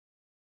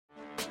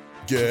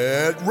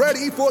Get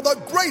ready for the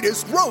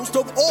greatest roast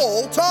of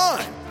all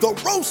time, the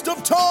Roast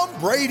of Tom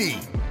Brady,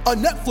 a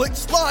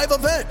Netflix live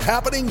event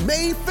happening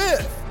May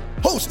 5th.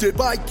 Hosted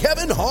by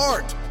Kevin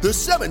Hart, the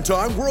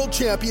 7-time world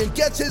champion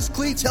gets his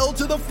cleats held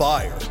to the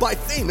fire by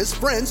famous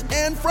friends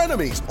and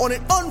frenemies on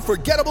an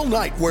unforgettable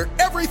night where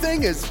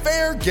everything is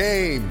fair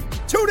game.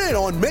 Tune in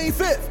on May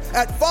 5th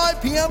at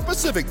 5 p.m.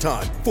 Pacific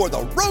time for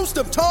the Roast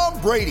of Tom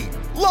Brady,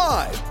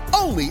 live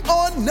only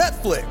on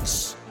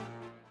Netflix.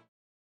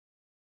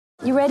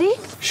 You ready?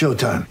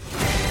 Showtime.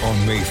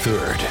 On May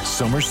 3rd,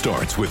 summer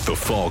starts with The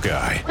Fall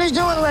Guy. Let's do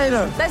it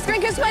later. Let's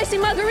drink a spicy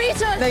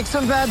margarita. Make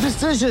some bad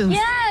decisions.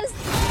 Yes!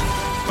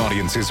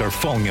 Audiences are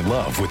falling in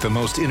love with the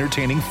most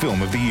entertaining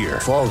film of the year.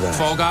 Fall Guy.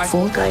 Fall Guy?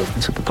 Fall guy.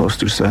 That's what the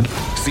poster said.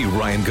 See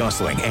Ryan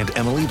Gosling and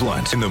Emily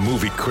Blunt in the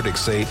movie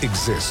critics say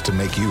exists to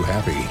make you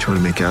happy. Trying to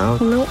make it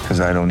out? Nope. Because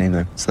I don't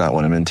either. It's not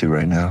what I'm into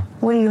right now.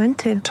 What are you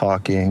into?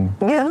 Talking.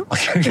 Yeah.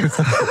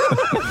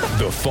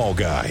 The Fall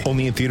Guy.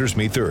 Only in theaters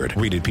May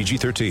 3rd. Rated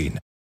PG-13.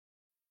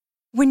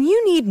 When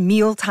you need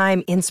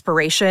mealtime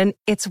inspiration,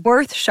 it's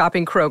worth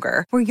shopping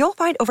Kroger, where you'll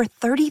find over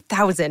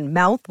 30,000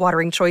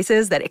 mouth-watering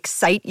choices that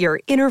excite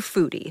your inner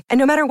foodie. And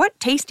no matter what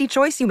tasty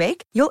choice you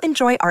make, you'll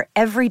enjoy our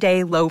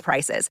everyday low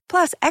prices,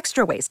 plus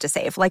extra ways to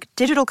save, like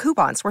digital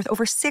coupons worth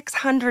over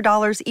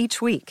 $600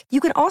 each week. You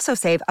can also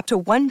save up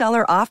to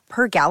 $1 off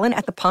per gallon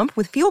at the pump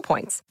with fuel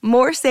points.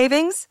 More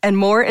savings and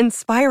more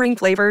inspiring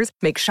flavors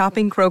make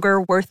shopping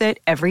Kroger worth it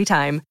every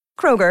time.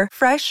 Kroger,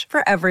 fresh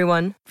for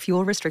everyone.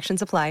 Fuel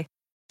restrictions apply.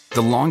 The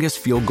longest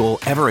field goal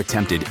ever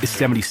attempted is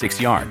 76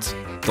 yards.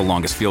 The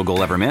longest field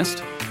goal ever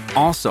missed?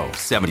 Also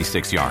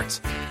 76 yards.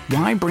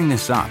 Why bring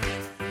this up?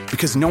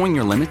 Because knowing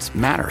your limits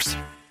matters,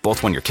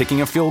 both when you're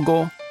kicking a field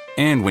goal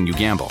and when you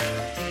gamble.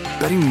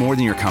 Betting more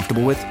than you're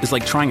comfortable with is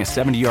like trying a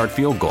 70-yard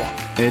field goal.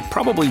 It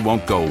probably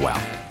won't go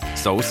well.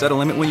 So set a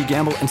limit when you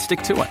gamble and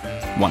stick to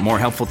it. Want more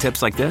helpful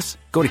tips like this?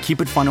 Go to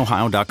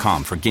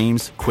keepitfunohio.com for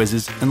games,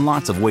 quizzes, and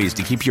lots of ways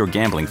to keep your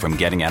gambling from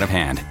getting out of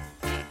hand.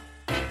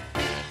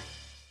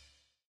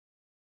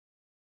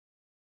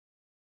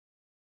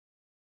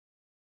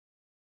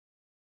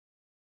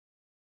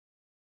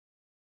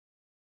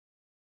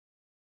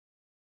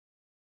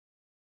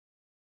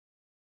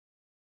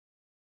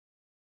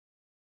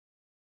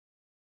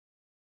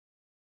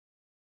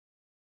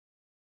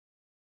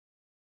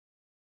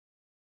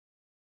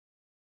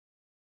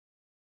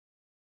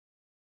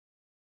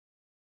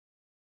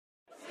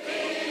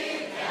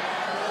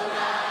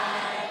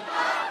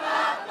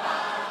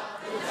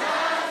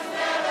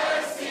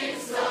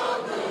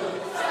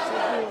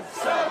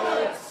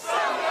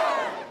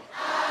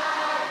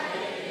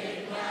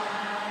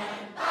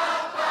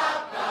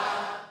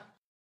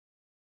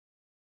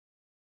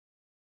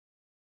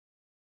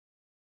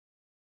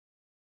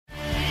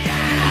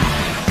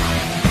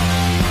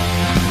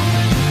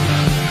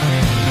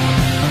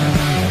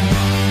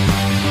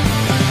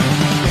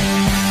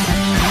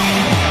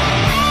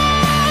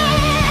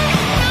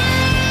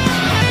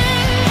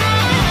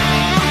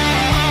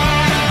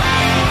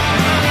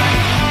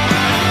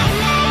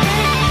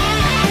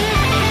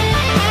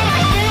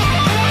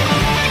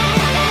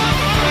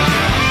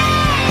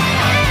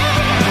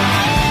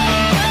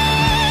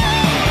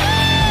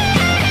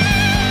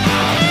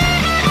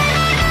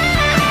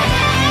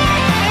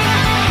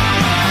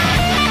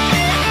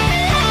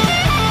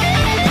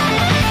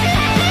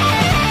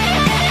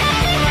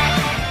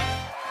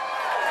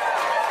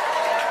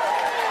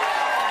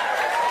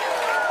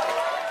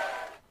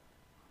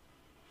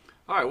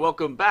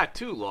 Welcome back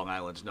to Long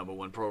Island's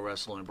 #1 pro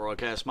wrestling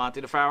broadcast.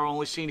 Monte The Pharaoh,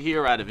 only seen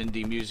here out of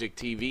Indie Music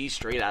TV,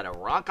 straight out of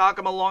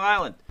Ronkonkoma, Long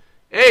Island.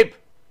 Abe,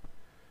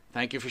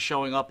 thank you for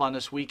showing up on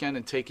this weekend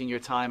and taking your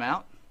time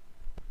out.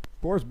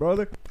 Of course,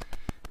 brother.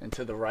 And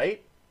to the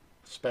right,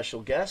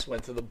 special guest,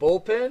 went to the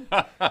bullpen,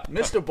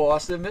 Mr.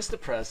 Boston, Mr.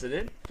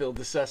 President, Phil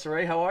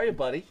DeCesare. How are you,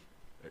 buddy?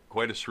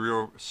 Quite a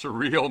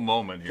surreal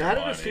moment here. How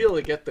did it feel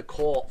to get the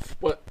call?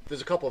 Well,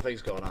 there's a couple of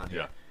things going on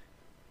here. Yeah.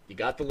 You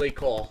got the late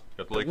call.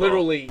 Late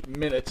literally call.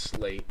 Minutes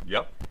late.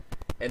 Yep.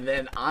 And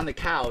then on the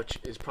couch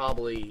is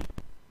probably,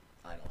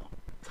 I don't know,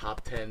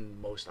 top 10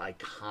 most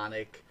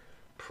iconic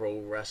pro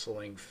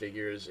wrestling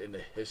figures in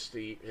the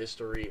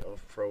history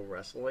of pro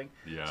wrestling.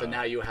 Yeah. So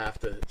now you have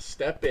to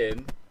step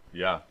in.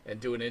 Yeah.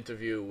 And do an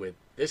interview with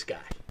this guy.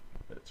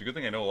 It's a good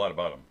thing I know a lot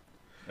about him.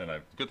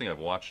 And good thing I've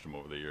watched him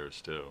over the years,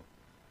 too.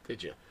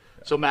 Did you?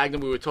 Yeah. So,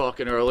 Magnum, we were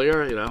talking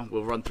earlier,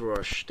 we'll run through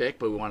our shtick,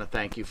 but we want to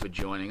thank you for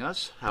joining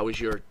us. How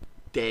was your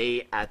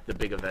day at the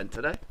big event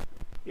today?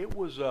 It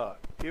was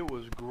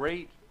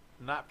great,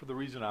 not for the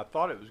reason I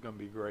thought it was going to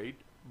be great,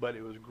 but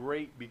it was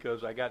great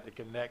because I got to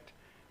connect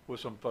with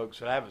some folks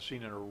that I haven't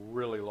seen in a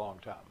really long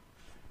time.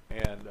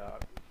 And,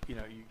 you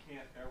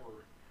can't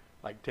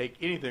ever, take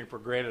anything for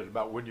granted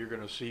about when you're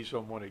going to see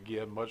someone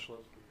again, much less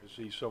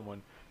see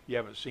someone you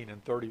haven't seen in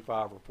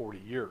 35 or 40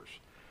 years.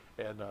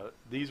 And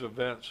these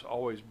events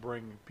always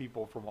bring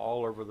people from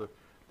all over the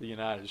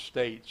United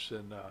States.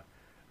 And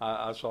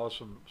I saw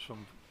some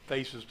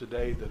faces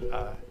today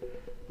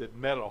that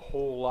meant a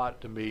whole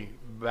lot to me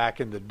back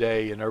in the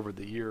day and over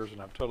the years,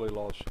 and I've totally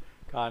lost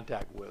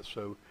contact with.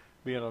 So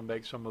being able to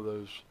make some of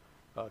those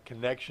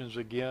connections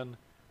again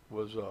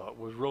was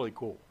really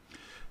cool.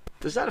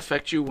 Does that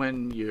affect you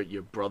when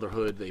your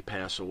brotherhood, they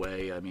pass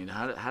away? I mean,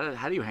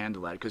 how do you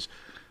handle that? Because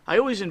I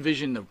always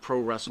envision the pro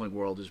wrestling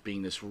world as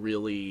being this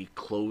really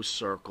close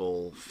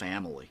circle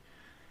family.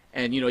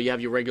 And, you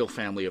have your regular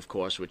family, of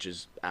course, which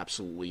is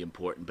absolutely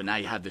important. But now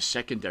you have the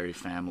secondary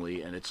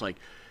family, and it's like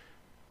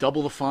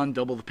double the fun,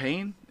 double the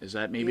pain. Is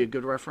that maybe a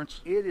good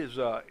reference? It is.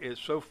 It's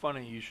so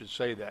funny you should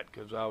say that,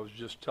 because I was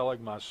just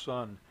telling my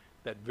son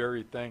that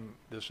very thing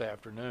this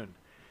afternoon,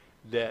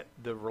 that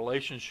the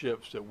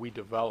relationships that we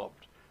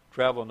developed,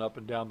 traveling up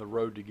and down the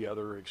road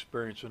together,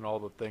 experiencing all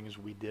the things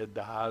we did,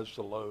 the highs,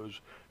 the lows,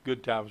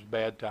 good times,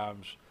 bad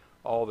times,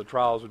 all the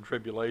trials and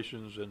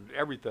tribulations and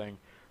everything,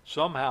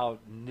 somehow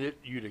knit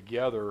you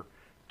together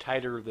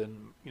tighter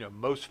than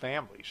most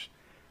families,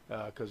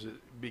 because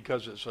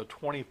it's a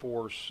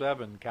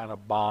 24/7 kind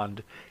of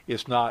bond.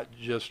 It's not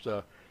just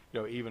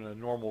even a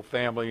normal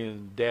family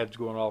and dad's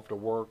going off to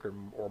work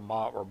or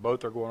mom or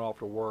both are going off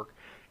to work,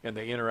 and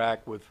they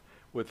interact with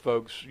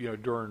folks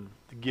during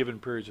given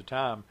periods of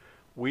time.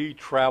 We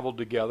traveled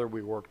together,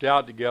 we worked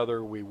out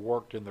together, we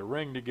worked in the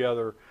ring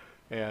together,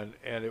 and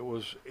it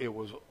was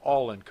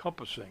all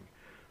encompassing.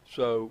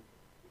 So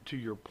to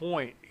your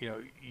point,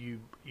 you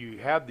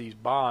have these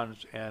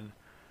bonds, and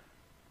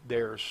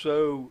they're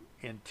so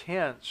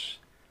intense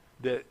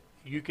that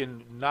you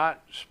can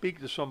not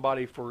speak to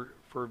somebody for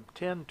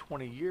 10,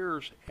 20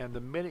 years, and the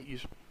minute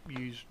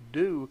you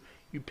do,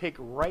 you pick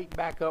right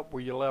back up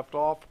where you left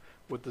off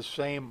with the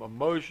same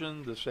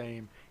emotion, the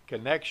same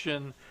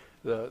connection,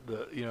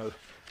 the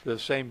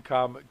same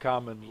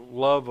common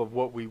love of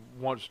what we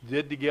once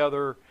did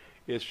together.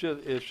 It's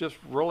just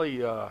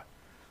really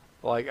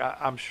like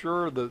I'm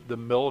sure the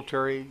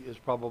military is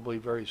probably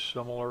very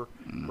similar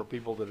for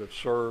people that have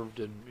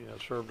served and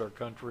served our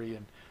country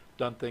and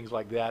done things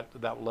like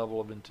that level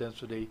of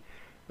intensity.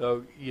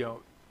 Though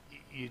you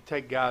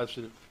take guys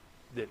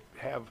that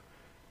have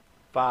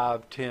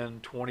 5,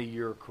 10,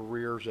 20-year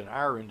careers in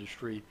our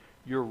industry,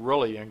 you're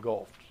really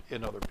engulfed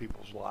in other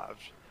people's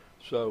lives.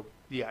 So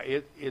yeah,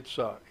 it's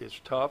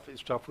tough.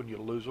 It's tough when you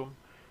lose them.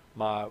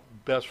 My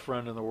best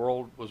friend in the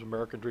world was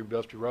American Dream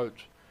Dusty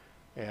Rhodes,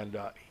 and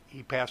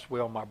he passed away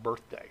on my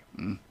birthday.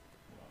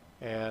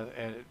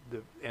 And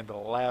the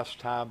last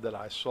time that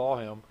I saw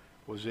him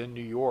was in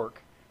New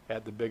York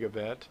at the big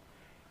event,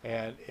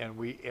 and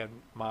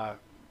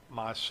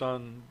my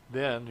son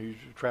then, who's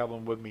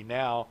traveling with me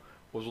now,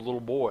 was a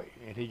little boy,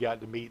 and he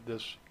got to meet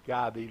this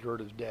guy that he'd heard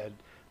his dad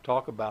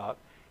talk about,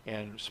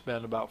 and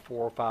spend about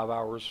 4 or 5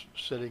 hours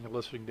sitting and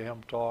listening to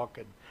him talk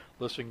and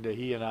listening to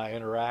he and I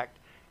interact.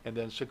 And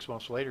then 6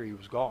 months later, he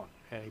was gone,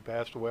 and he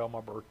passed away on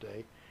my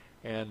birthday.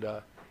 And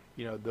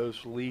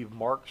those leave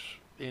marks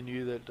in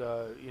you that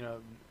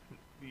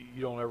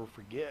you don't ever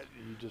forget.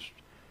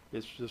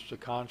 It's just a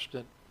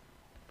constant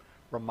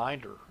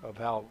reminder of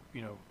how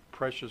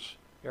precious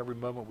every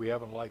moment we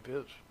have in life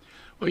is.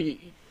 Well,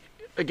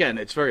 again,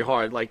 it's very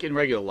hard. Like in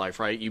regular life,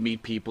 right? You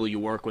meet people, you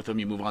work with them,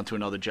 you move on to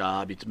another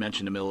job. You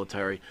mentioned the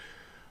military.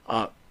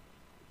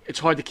 It's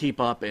hard to keep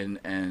up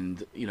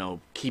and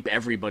keep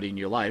everybody in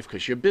your life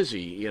because you're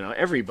busy.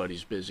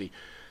 Everybody's busy.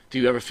 Do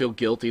you ever feel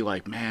guilty,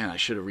 like, man, I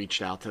should have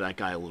reached out to that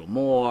guy a little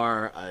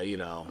more?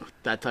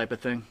 That type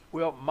of thing.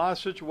 Well, my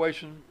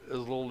situation is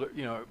a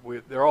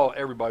little.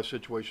 Everybody's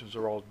situations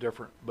are all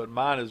different, but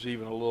mine is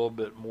even a little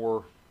bit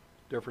more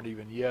different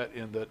even yet,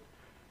 in that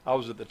I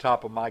was at the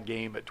top of my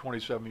game at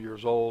 27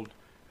 years old,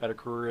 had a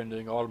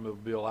career-ending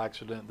automobile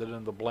accident that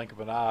in the blink of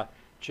an eye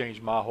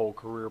changed my whole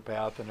career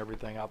path and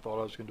everything I thought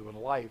I was going to do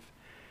in life.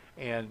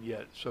 And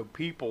yet, so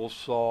people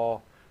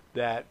saw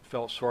that,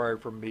 felt sorry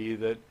for me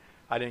that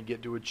I didn't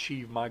get to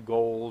achieve my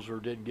goals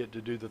or didn't get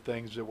to do the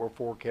things that were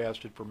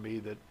forecasted for me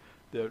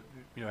that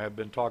have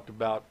been talked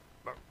about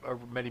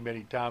many,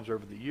 many times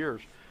over the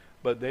years.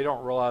 But they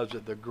don't realize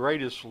that the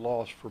greatest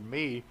loss for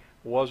me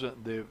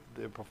wasn't the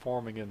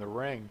performing in the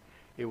ring.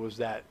 It was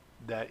that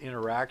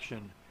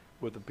interaction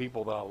with the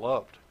people that I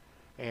loved.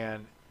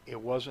 And it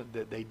wasn't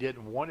that they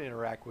didn't want to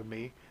interact with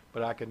me,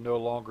 but I could no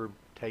longer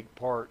take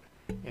part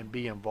and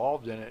be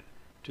involved in it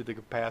to the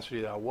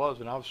capacity that I was.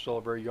 And I was still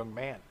a very young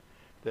man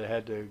that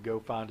had to go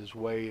find his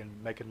way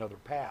and make another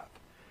path.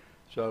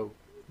 So,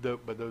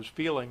 but those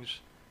feelings,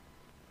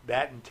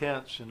 that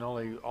intense, and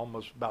only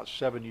almost about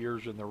 7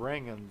 years in the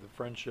ring, and the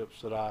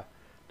friendships that I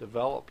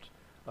developed,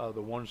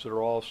 the ones that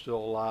are all still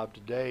alive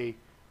today,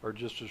 are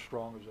just as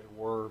strong as they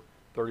were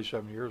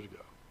 37 years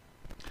ago.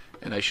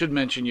 And I should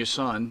mention your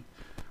son.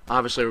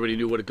 Obviously, everybody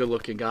knew what a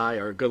good-looking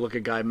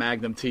guy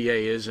Magnum TA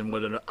is and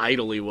what an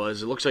idol he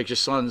was. It looks like your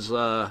son's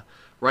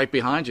right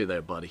behind you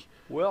there, buddy.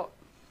 Well,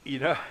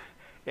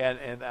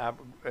 and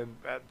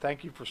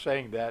thank you for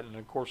saying that. And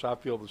of course, I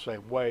feel the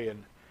same way.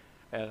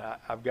 And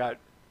I've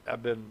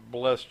been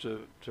blessed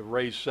to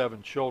raise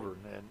 7 children,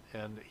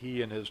 and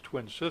he and his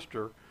twin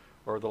sister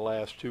are the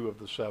last 2 of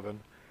the 7.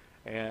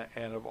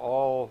 And of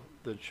all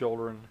the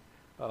children,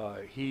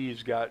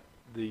 he's got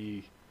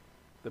the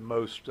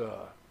most,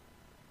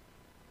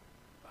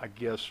 I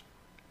guess,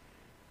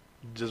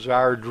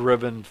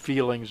 desire-driven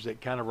feelings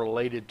that kind of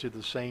related to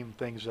the same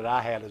things that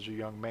I had as a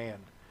young man.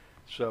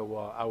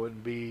 So I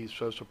wouldn't be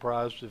so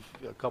surprised if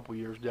a couple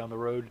years down the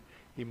road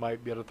he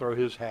might be able to throw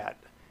his hat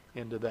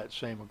into that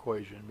same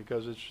equation,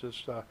 because it's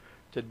just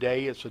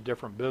today it's a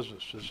different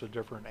business. It's a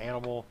different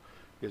animal.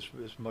 It's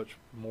much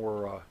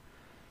more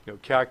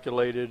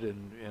calculated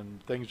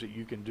and things that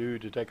you can do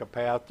to take a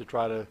path to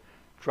try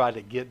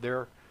to get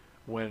there.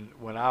 When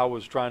I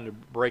was trying to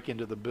break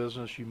into the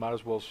business, you might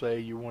as well say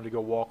you wanted to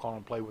go walk on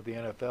and play with the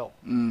NFL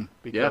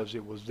because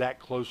it was that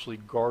closely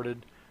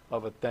guarded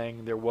of a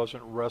thing. There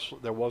wasn't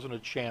there wasn't a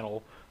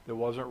channel, there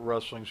wasn't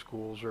wrestling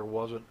schools, there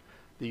wasn't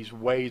these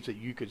ways that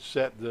you could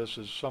set this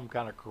as some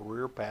kind of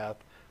career path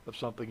of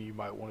something you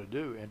might want to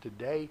do. And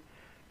today,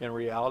 in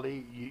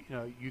reality,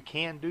 you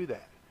can do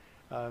that.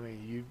 I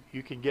mean,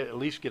 you can at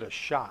least get a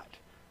shot,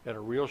 at a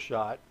real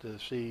shot, to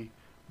see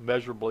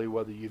measurably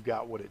whether you've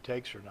got what it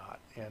takes or not.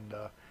 And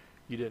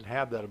you didn't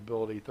have that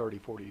ability 30,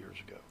 40 years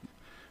ago.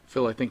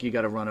 Phil, I think you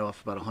got to run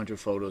off about 100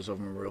 photos of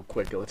him real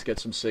quick. Let's get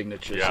some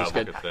signatures. Yeah, just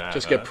look at that.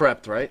 Just get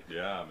prepped, right?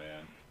 Yeah, man.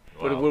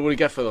 What Wow. do we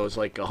get for those?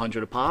 Like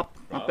 100 a pop?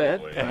 Not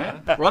bad. Probably,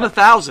 Right? Run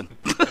 1,000.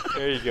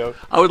 There you go.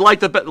 I would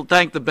like to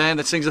thank the band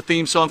that sings a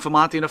theme song for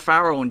Monte The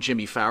Pharaoh and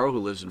Jimmy Pharaoh, who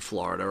lives in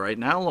Florida right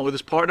now, along with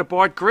his partner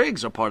Bart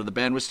Griggs, are part of the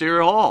band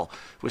Wisteria Hall.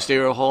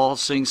 Wisteria Hall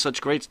sings such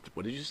great...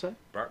 What did you say?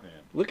 Bartman.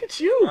 Look at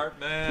you.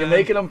 Bartman. You're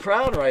making them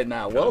proud right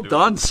now. Well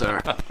done,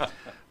 sir.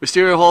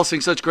 Wisteria Hall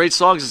sings such great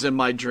songs as In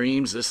My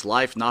Dreams, This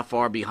Life, Not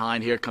Far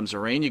Behind, Here Comes the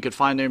Rain. You can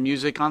find their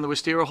music on the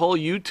Wisteria Hall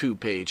YouTube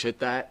page. Hit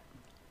that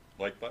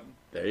Like button.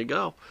 There you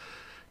go.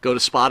 Go to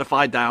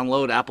Spotify,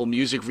 download Apple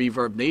Music,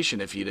 Reverb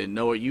Nation. If you didn't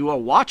know it, you are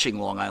watching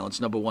Long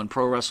Island's #1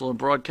 pro wrestling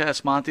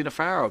broadcast, Monte The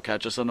Pharaoh.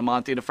 Catch us on the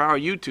Monte The Pharaoh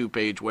YouTube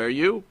page. Where are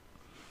you?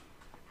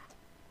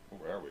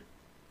 Where are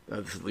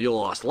we? You're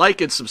lost.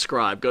 Like and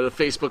subscribe. Go to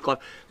the Facebook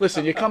Club.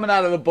 Listen, you're coming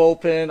out of the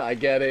bullpen. I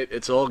get it.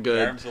 It's all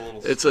good. Arm's a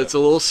little It's a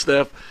little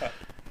stiff.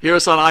 Hear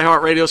us on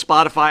iHeartRadio,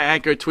 Spotify,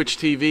 Anchor, Twitch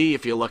TV.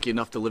 If you're lucky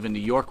enough to live in New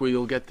York, where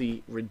you'll get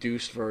the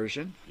reduced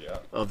version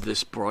of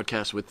this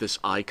broadcast with this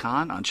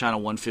icon on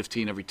Channel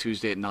 115 every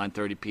Tuesday at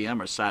 9:30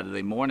 p.m. or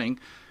Saturday morning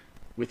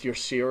with your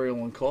cereal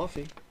and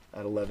coffee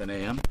at 11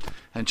 a.m.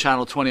 and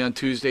Channel 20 on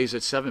Tuesdays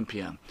at 7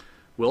 p.m.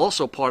 We're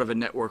also part of a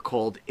network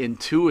called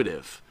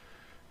Intuitive.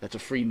 That's a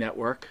free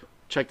network.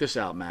 Check this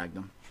out,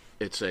 Magnum.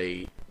 It's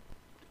a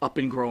up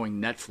and growing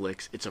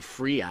Netflix. It's a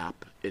free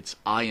app. It's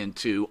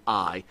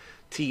INTUITIVE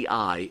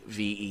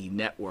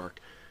network.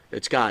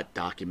 It's got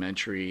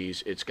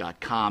documentaries. It's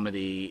got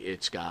comedy.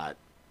 It's got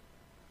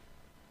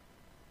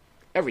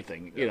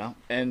everything, you know.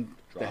 And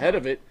the head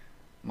of it,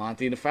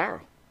 Monte The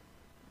Pharaoh.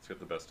 Let's get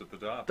the best at the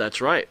job. That's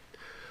right.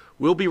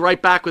 We'll be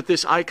right back with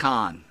this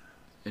icon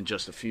in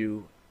just a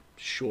few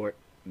short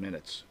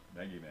minutes.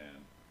 Maggie Man.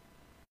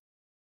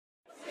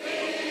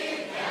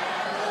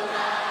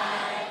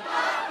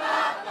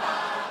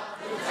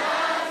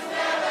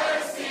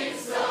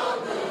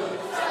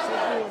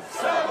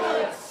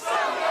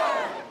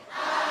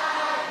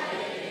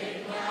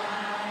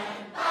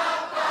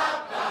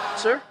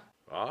 Sir?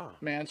 Ah.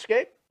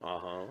 Manscaped?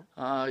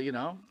 Uh-huh. You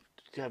know,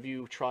 have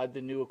you tried the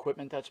new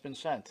equipment that's been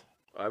sent?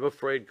 I'm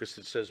afraid because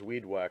it says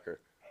weed whacker.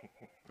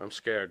 I'm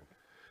scared.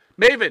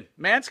 Maven,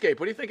 Manscaped,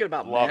 what are you thinking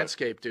about Love it.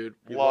 Manscaped, dude?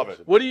 Love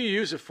it. What do you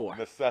use it for?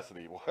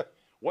 Necessity.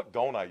 What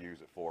don't I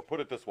use it for? Put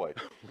it this way.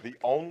 The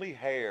only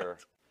hair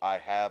I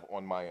have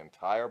on my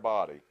entire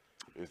body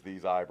is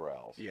these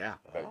eyebrows. Yeah.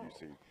 That you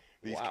see.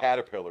 These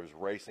caterpillars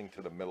racing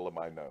to the middle of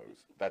my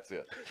nose. That's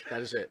it.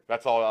 That is it.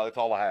 That's all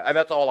I have. And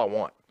that's all I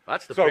want.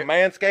 That's the So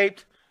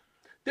Manscaped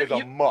is a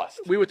You- must.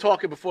 We were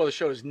talking before the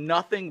show. There's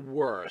nothing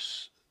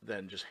worse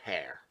than just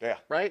hair. Yeah.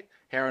 Right?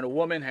 Hair on a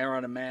woman, hair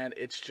on a man.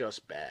 It's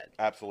just bad.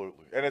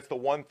 Absolutely. And it's the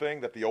one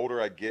thing that the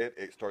older I get,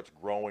 it starts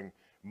growing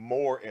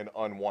more in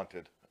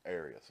unwanted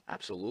areas.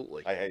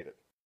 Absolutely. I hate it.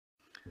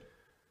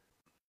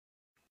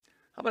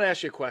 I'm going to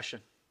ask you a question.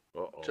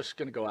 Uh-oh. Just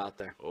going to go out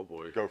there. Oh,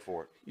 boy. Go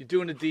for it. You're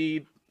doing a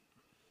deed.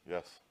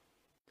 Yes.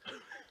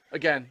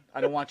 Again,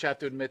 I don't want you to have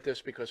to admit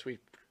this because we,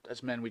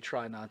 as men, we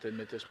try not to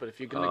admit this. But if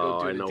you're going to Oh,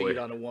 go I do know the deed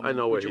where- on a I woman,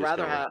 know where would you he's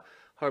rather going. have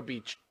her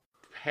be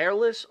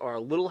hairless or a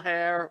little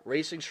hair,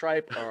 racing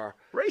stripe, or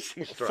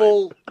Racing stripe.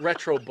 full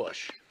retro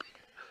bush?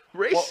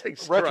 Racing Well,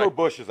 stripe. retro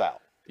bush is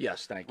out.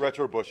 Yes, thank you.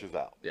 Retro bush is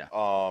out. Yeah.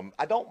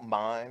 I don't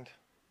mind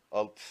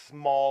a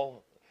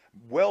small,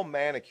 well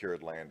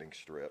manicured landing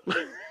strip.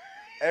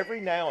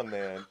 Every now and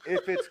then,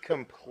 if it's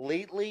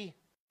completely,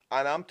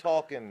 and I'm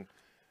talking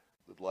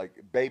like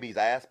baby's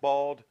ass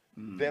bald,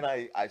 then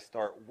I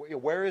start.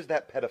 Where is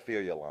that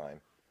pedophilia line?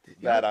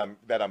 I don't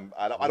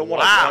want to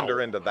Wow.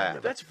 wander into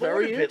that. That's thought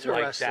very of it like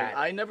interesting. that.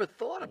 I never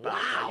thought about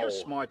that. You're a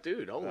Wow. smart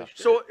dude. Holy shit.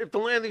 So if the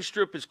landing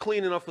strip is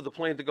clean enough for the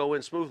plane to go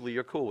in smoothly,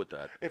 you're cool with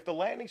that? If the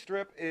landing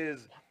strip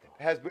has,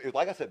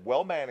 like I said,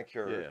 well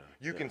manicured, Yeah,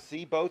 you can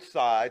see both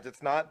sides.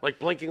 It's not Like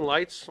blinking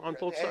lights on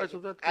both sides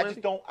of that I landing?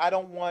 just don't. I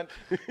don't want.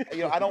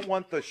 I don't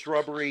want the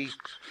shrubbery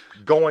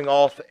going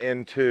off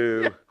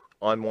into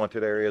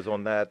unwanted areas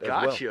on that as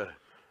well. Gotcha.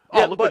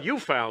 Yeah, Oh, look but- what you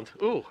found.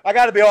 Ooh. I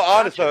got to be all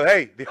honest though.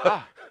 Hey,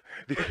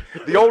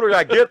 The older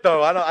I get,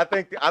 though,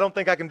 I don't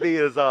think I can be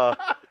as I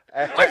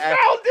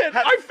found it.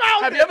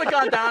 Have you ever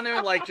gone down there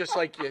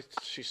and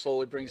she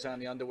slowly brings down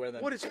the underwear?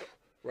 Then What is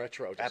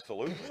retro? Just,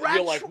 Absolutely.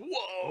 You're like,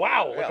 whoa!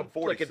 Wow. Yeah, I'm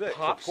 46. like it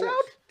pops of course.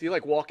 out? Do you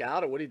walk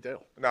out or what do you do?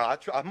 No,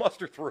 I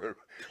muster through.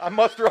 I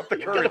muster up the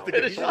courage to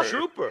get He's a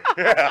through. trooper.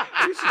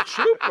 He's a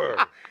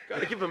trooper. Got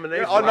to give him an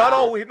A. Not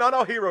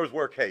all heroes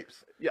wear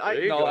capes. Yeah,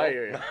 There you go. I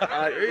hear you.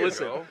 There you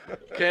Listen, go.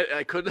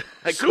 I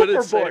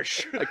couldn't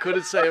Bush. say. I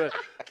couldn't say.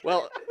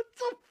 Well,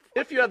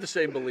 if you have the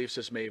same beliefs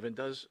as Maven,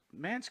 does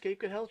Manscaped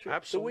could help you?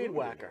 Absolutely. The weed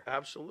whacker.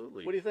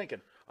 Absolutely. What are you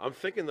thinking? I'm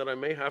thinking that I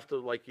may have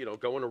to,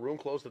 go in a room,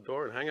 close the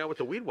door, and hang out with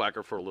the weed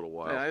whacker for a little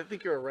while. Yeah, I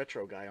think you're a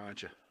retro guy,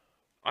 aren't you?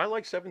 I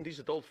like 70s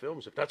adult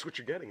films, if that's what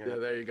you're getting at. Yeah,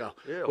 there you go.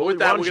 Yeah, but only with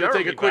that, Ron we're going to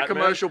take a Jeremy, quick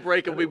Batman. commercial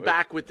break, and we'll be Anyway.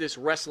 back with this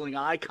wrestling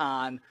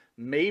icon,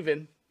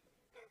 Maven.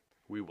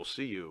 We will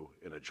see you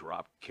in a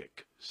drop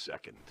kick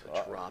second.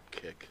 Drop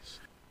kick.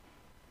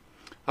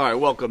 All right,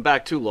 welcome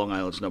back to Long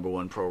Island's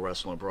 #1 pro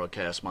wrestling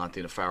broadcast.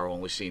 Monte The Pharaoh,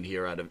 only seen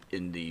here out of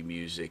Indie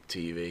Music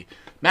TV.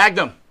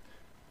 Magnum,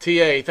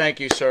 TA,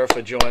 thank you, sir,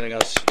 for joining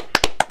us.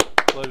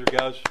 Pleasure,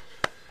 guys.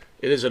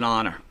 It is an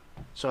honor.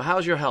 So,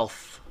 how's your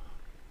health?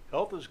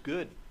 Health is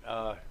good.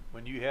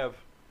 When you have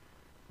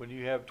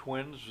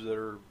twins that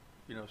are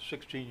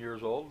 16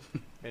 years old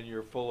and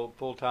you're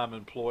full-time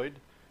employed,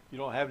 you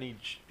don't have any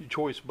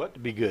choice but to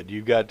be good.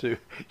 You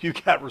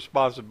got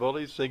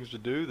responsibilities, things to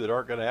do that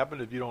aren't going to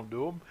happen if you don't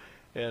do them,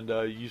 and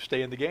you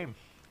stay in the game.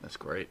 That's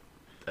great.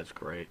 That's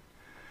great.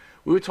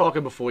 We were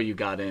talking before you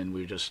got in.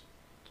 We were just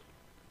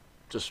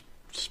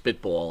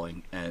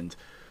spitballing, and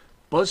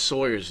Buzz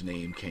Sawyer's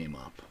name came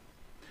up.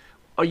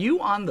 Are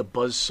you on the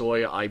Buzz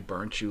Sawyer I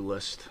burnt you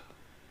list?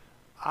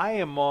 I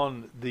am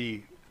on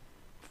the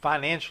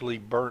financially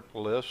burnt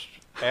list,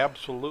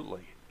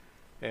 absolutely.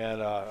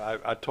 And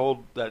I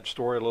told that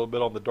story a little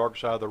bit on the Dark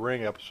Side of the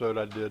Ring episode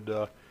I did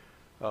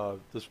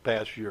this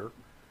past year.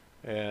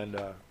 And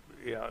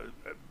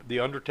The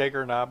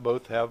Undertaker and I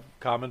both have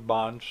common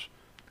bonds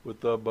with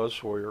Buzz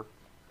Sawyer.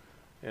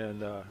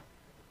 And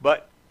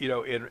but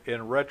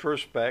in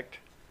retrospect,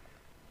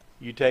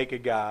 you take a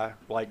guy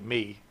like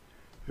me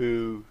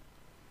who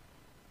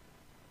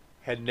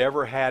had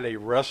never had a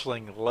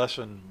wrestling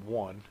lesson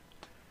one,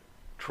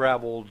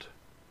 traveled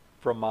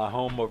from my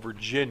home of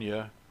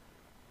Virginia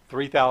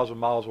 3,000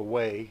 miles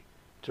away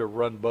to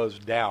run Buzz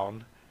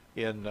down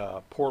in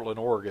Portland,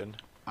 Oregon.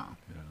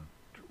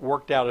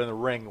 Worked out in the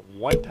ring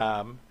one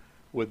time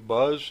with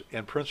Buzz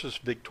and Princess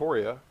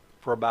Victoria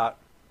for about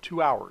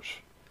 2 hours,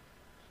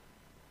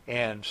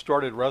 and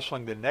started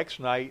wrestling the next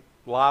night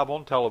live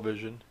on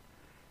television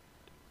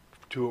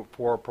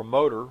for a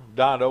promoter,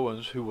 Don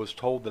Owens, who was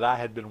told that I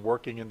had been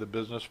working in the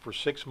business for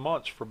 6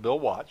 months for Bill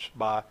Watts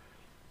by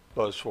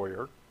Buzz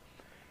Sawyer.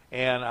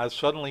 And I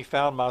suddenly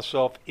found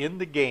myself in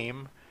the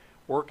game,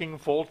 working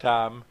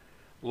full-time,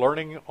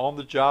 learning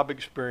on-the-job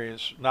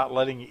experience, not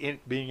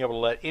being able to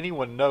let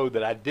anyone know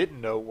that I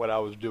didn't know what I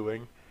was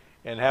doing,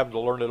 and having to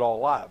learn it all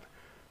live.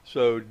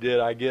 So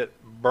did I get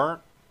burnt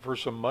for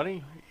some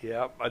money?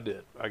 Yeah, I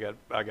did. I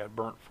got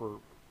burnt for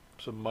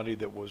some money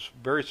that was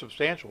very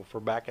substantial for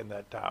back in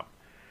that time.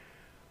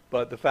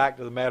 But the fact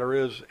of the matter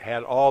is,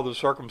 had all the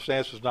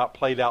circumstances not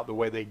played out the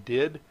way they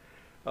did,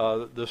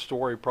 the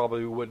story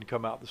probably wouldn't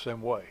come out the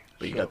same way.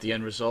 But you got the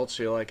end result,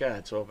 so you're like,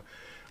 it's over.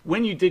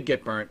 When you did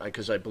get burnt,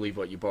 because I believe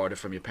you borrowed it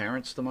from your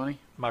parents, the money?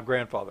 My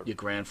grandfather. Your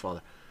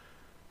grandfather.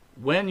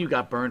 When you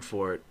got burnt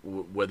for it,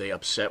 were they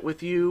upset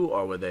with you,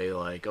 or were they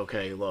like,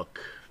 okay, look,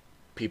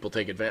 people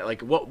take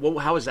advantage? Like,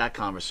 how was that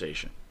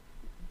conversation?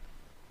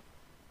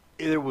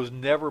 It was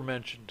never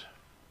mentioned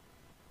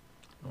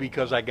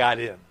because I got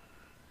in.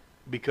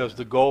 Because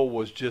the goal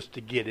was just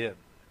to get in.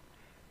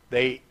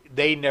 They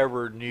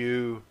never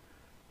knew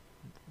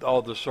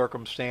all the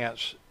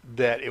circumstance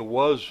that it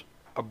was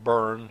a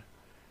burn,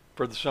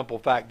 for the simple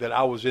fact that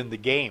I was in the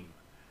game,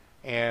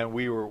 and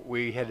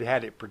we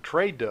had it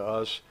portrayed to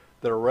us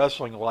that a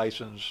wrestling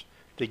license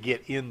to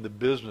get in the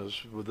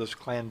business with this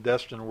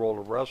clandestine world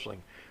of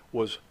wrestling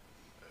was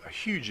a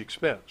huge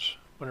expense,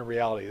 when in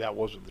reality that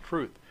wasn't the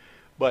truth.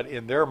 But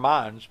in their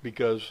minds,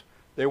 because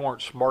they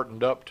weren't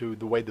smartened up to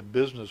the way the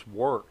business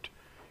worked,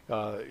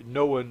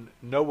 no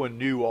one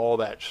knew all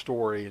that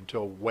story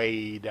until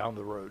way down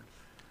the road.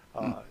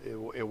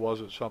 It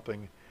wasn't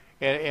something,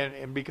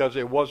 and because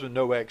there wasn't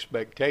no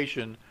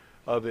expectation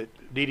of it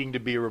needing to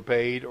be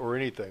repaid or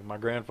anything. My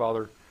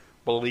grandfather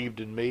believed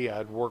in me.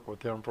 I'd worked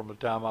with him from the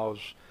time I was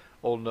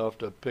old enough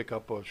to pick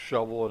up a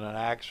shovel and an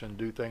axe and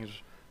do things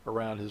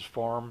around his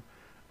farm,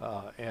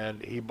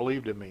 and he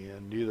believed in me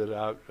and knew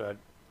that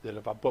that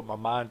if I put my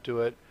mind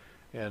to it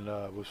and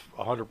was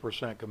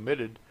 100%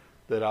 committed,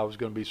 that I was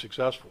going to be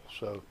successful.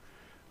 So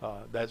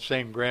that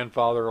same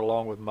grandfather,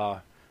 along with my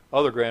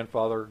other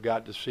grandfather,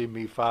 got to see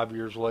me 5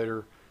 years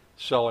later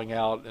selling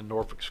out in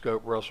Norfolk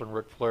Scope wrestling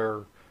Ric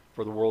Flair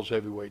for the World's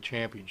Heavyweight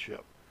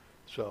Championship.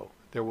 So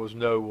there was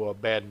no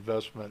bad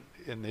investment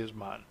in his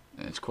mind.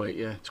 And it's quite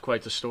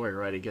the story,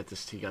 right? He got to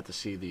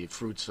see the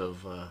fruits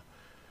of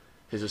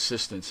his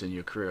assistance in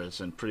your career. It's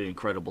a pretty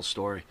incredible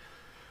story.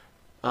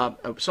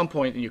 At some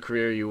point in your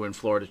career, you were in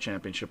Florida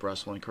Championship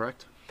Wrestling,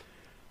 correct?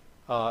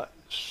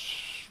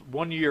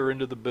 1 year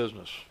into the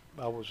business,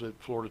 I was at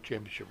Florida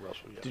Championship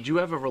Wrestling. Yes. Did you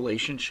have a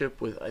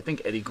relationship with, I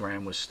think Eddie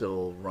Graham was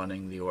still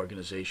running the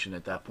organization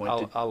at that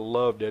point? I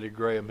loved Eddie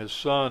Graham. His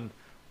son,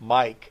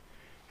 Mike,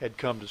 had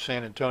come to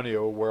San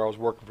Antonio where I was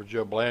working for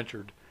Joe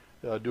Blanchard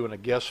doing a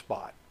guest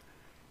spot.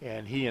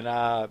 And he and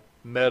I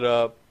met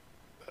up,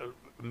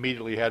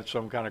 immediately had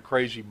some kind of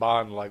crazy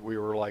bond, like we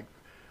were like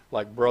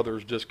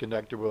brothers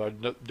disconnected with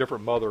a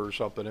different mother or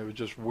something. It was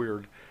just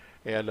weird.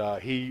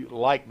 And he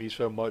liked me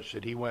so much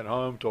that he went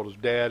home, told his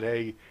dad,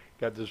 hey,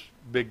 got this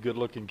big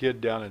good-looking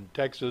kid down in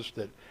Texas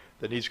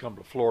that needs to come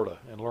to Florida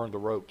and learn the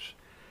ropes.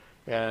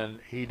 And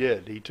he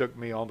did. He took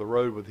me on the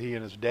road with he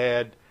and his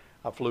dad.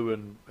 I flew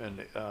in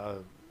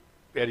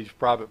Eddie's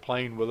private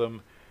plane with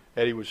him.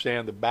 Eddie would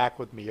stand in the back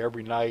with me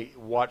every night,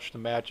 watch the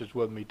matches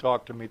with me,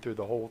 talk to me through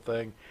the whole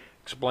thing,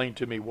 explain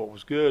to me what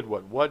was good,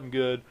 what wasn't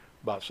good,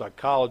 about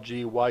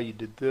psychology, why you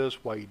did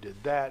this, why you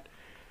did that.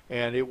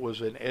 And it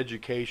was an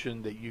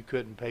education that you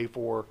couldn't pay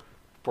for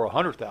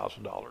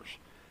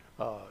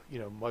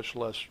 $100,000, much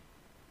less,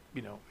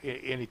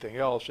 anything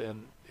else.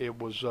 And it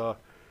was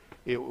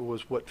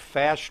what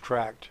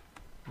fast-tracked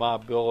my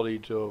ability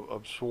to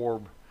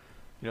absorb,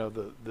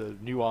 the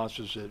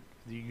nuances that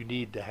you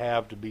need to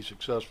have to be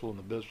successful in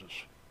the business.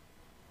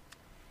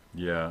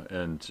 Yeah,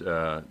 and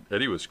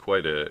Eddie was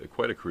quite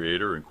a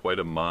creator and quite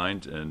a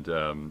mind, and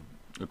of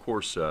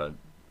course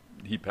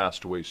he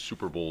passed away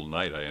Super Bowl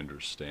night, I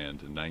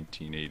understand, in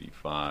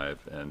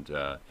 1985, and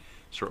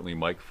certainly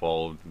Mike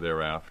followed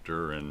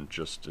thereafter, and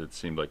just it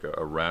seemed like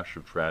a rash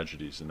of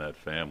tragedies in that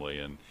family,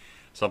 and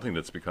something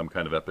that's become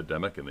kind of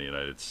epidemic in the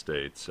United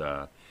States.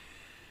 How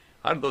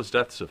did those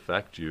deaths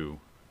affect you,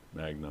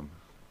 Magnum?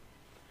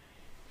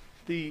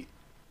 The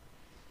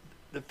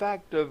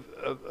fact of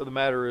the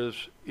matter is,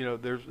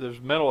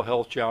 there's mental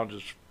health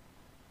challenges,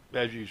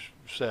 as you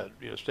said,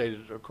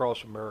 stated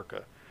across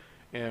America,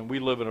 and we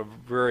live in a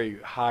very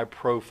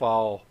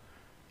high-profile,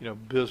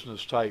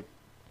 business type,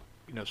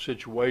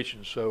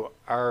 situation. So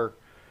our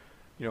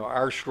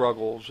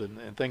struggles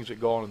and things that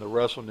go on in the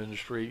wrestling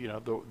industry,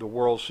 the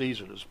world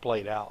sees it as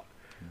played out.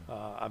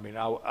 I mean,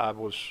 I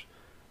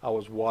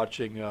was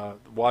watching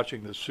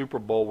the Super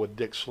Bowl with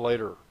Dick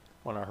Slater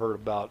when I heard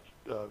about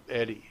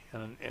Eddie,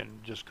 and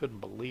just couldn't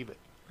believe it.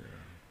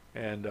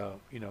 Yeah. And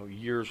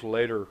years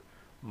later,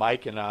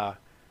 Mike and I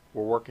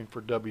were working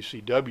for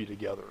WCW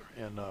together,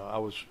 and I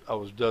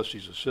was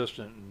Dusty's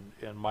assistant,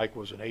 and Mike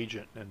was an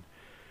agent,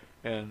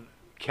 and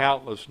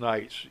countless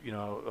nights,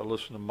 I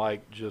listened to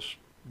Mike just,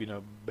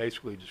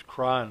 basically just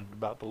crying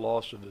about the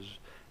loss of his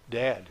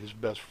dad, his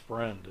best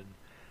friend,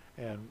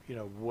 and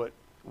what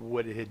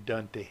it had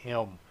done to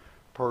him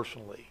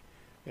personally,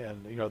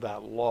 and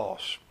that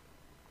loss.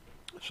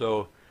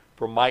 So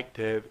for Mike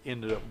to have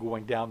ended up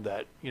going down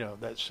that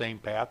that same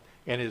path,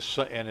 and his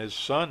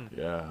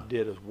son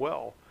did as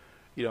well,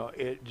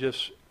 it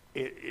just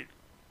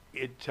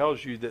it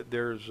tells you that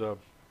there's a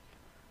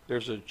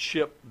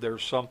chip,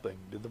 there's something.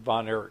 The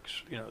Von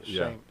Erichs,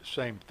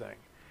 same thing,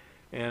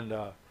 and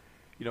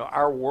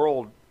our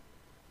world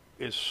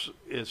is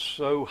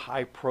so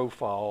high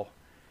profile,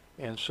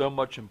 and so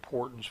much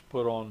importance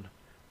put on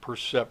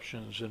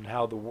perceptions and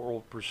how the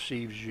world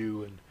perceives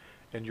you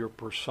and your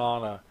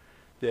persona,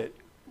 that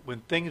when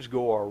things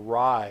go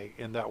awry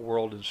in that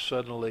world and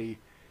suddenly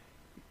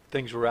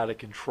things are out of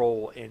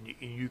control and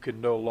you can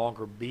no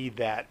longer be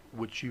that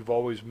which you've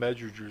always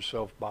measured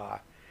yourself by,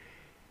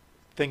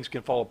 things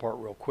can fall apart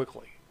real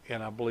quickly.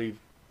 And I believe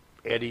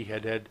Eddie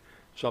had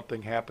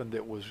something happen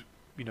that was,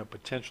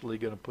 potentially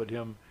going to put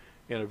him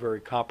in a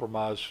very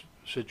compromised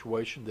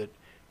situation that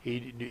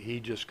he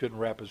just couldn't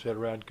wrap his head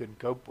around, couldn't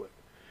cope with.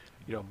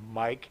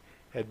 Mike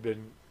had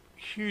been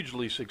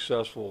hugely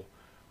successful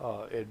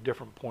at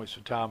different points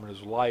of time in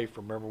his life.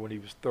 Remember when he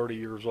was 30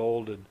 years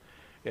old, and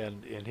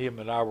him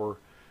and I were,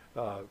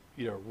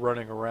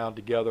 running around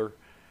together,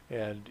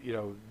 and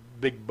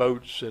big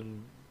boats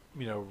and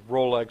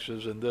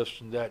Rolexes and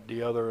this and that,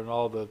 the other, and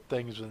all the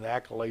things and the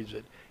accolades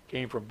that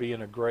came from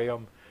being a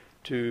Graham,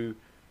 to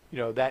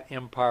that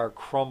empire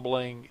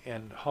crumbling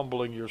and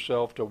humbling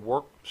yourself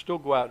to still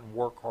go out and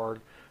work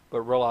hard,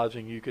 but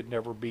realizing you could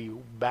never be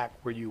back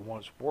where you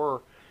once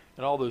were,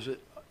 and all those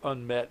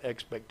unmet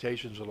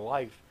expectations of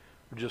life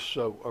are just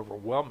so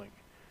overwhelming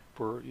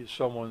for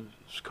someone's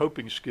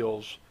coping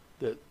skills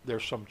that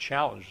there's some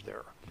challenge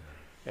there.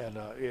 And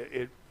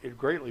it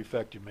greatly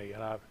affected me,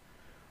 and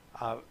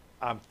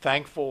I'm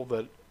thankful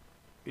that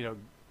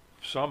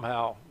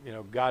somehow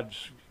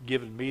God's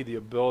given me the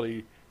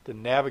ability to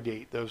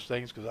navigate those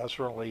things, because I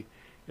certainly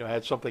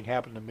had something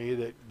happen to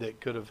me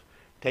that could have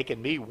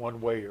taken me one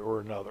way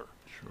or another.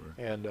 Sure.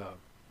 And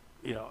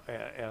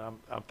and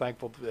I'm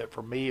thankful that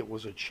for me it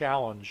was a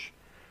challenge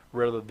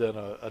rather than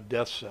a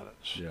death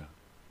sentence. Yeah.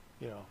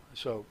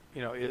 So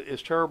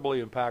it's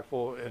terribly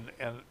impactful,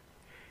 and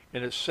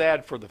it's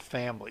sad for the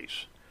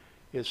families.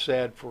 It's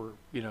sad for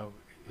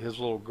his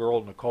little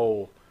girl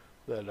Nicole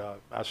that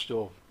I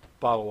still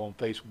follow on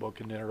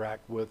Facebook and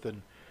interact with,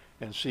 and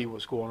and see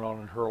what's going on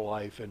in her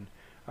life. And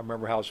I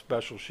remember how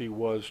special she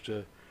was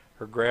to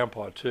her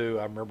grandpa too.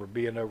 I remember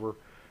being over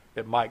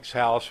at Mike's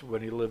house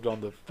when he lived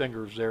on the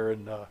Fingers there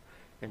in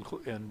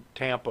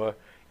Tampa,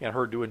 and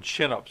her doing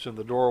chin-ups in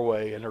the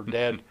doorway, and her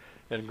dad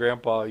and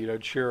grandpa,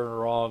 cheering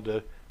her on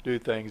to do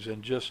things,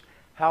 and just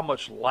how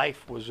much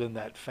life was in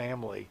that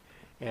family,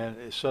 and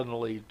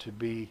suddenly to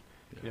be,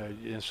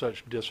 in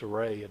such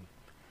disarray,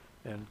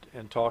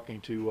 and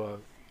talking to,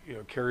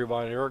 Carrie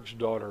Von Erich's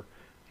daughter,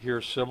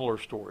 hear similar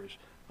stories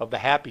of the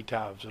happy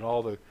times and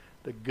all the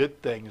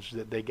good things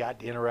that they got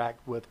to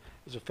interact with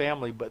as a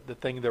family, but the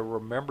thing they're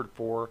remembered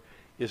for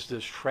is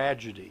this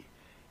tragedy.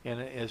 And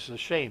it's a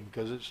shame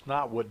because it's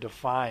not what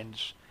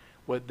defines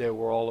what they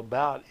were all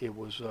about. It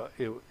was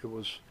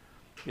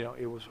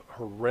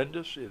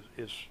horrendous.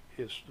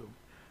 It's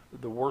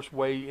the worst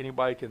way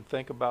anybody can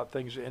think about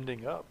things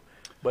ending up.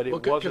 But it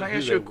wasn't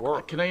who they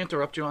were. Can I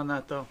interrupt you on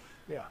that though?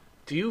 Yeah.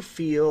 Do you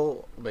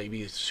feel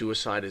maybe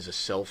suicide is a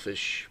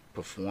selfish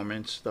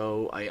performance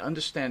though? I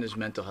understand there's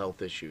mental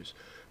health issues,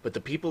 but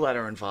the people that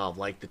are involved,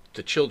 like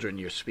the children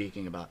you're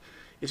speaking about,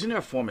 isn't there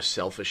a form of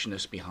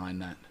selfishness behind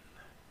that?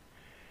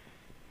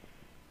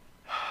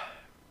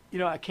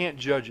 I can't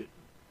judge it,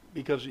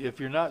 because if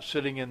you're not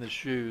sitting in the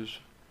shoes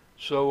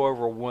so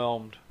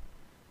overwhelmed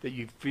that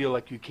you feel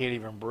like you can't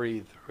even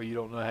breathe, or you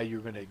don't know how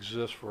you're going to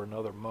exist for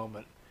another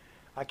moment,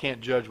 I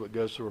can't judge what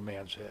goes through a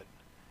man's head.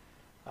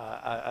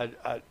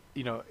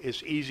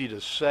 It's easy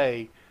to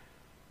say,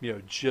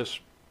 just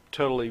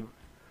totally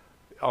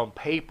on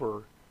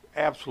paper,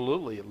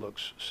 absolutely it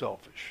looks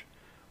selfish.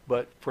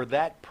 But for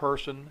that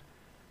person,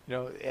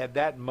 at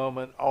that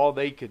moment, all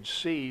they could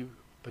see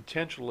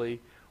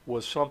potentially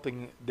was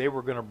something they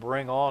were going to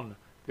bring on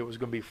that was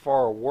going to be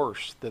far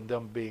worse than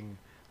them being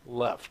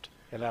left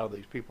and out of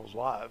these people's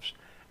lives.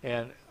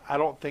 And I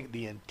don't think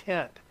the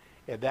intent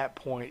at that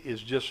point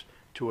is just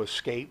to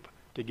escape,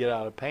 to get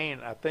out of pain.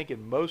 I think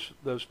in most of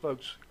those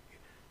folks'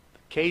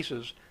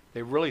 cases,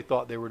 they really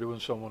thought they were doing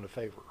someone a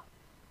favor.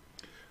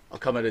 I'll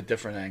come at a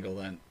different angle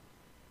then.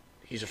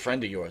 He's a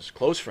friend of yours,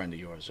 close friend of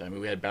yours. I mean,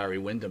 we had Barry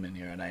Windham in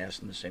here, and I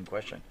asked him the same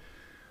question.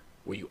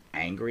 Were you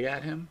angry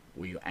at him?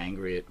 Were you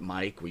angry at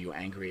Mike? Were you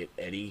angry at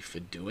Eddie for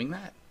doing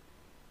that?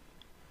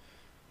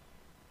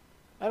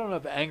 I don't know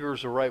if anger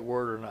is the right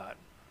word or not.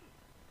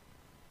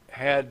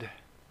 Had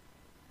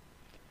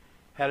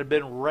it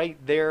been right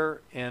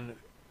there and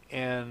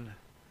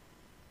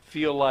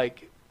feel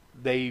like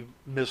they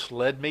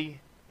misled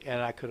me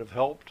and I could have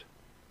helped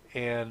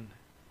and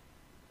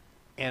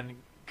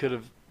could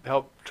have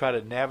helped try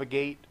to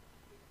navigate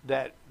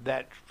that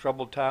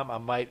troubled time, I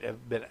might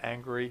have been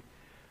angry.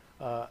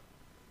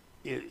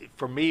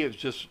 For me, it's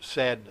just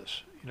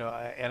sadness,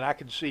 and I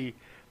can see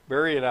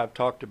Barry and I've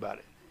talked about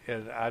it,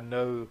 and I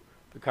know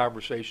the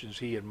conversations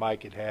he and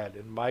Mike had,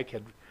 and Mike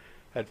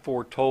had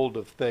foretold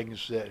of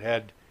things that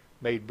had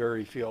made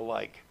Barry feel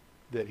like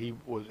that he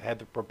had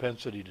the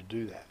propensity to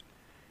do that,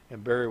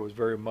 and Barry was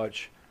very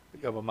much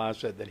of a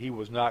mindset that he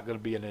was not going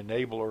to be an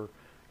enabler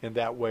in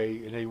that way,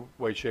 in any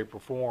way, shape, or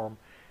form,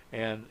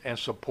 and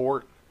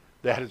support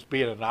that as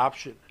being an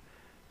option.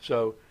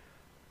 So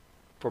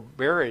for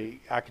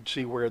Barry, I could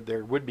see where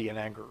there would be an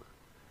anger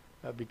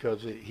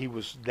because he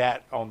was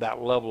on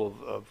that level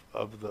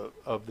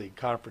of the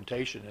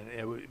confrontation, and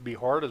it would be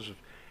hard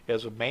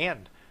as a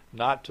man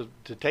not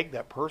to take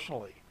that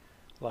personally,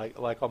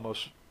 like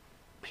almost,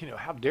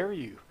 how dare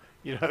you,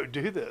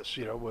 do this,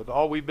 with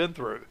all we've been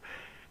through,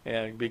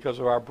 and because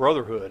of our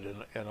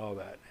brotherhood and all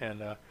that,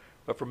 and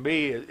but for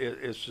me,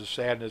 it's just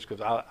sadness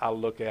because I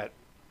look at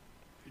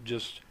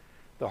just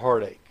the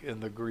heartache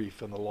and the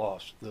grief and the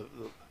loss.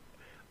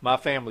 My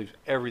family's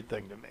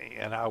everything to me,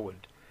 and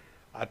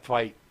I'd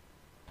fight,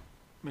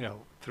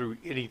 through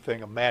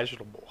anything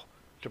imaginable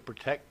to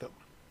protect them.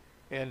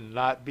 And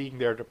not being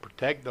there to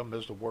protect them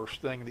is the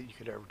worst thing that you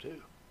could ever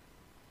do.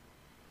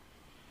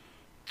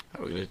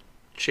 We're going to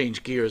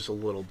change gears a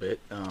little bit.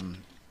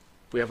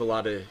 We have a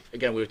lot of,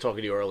 again, we were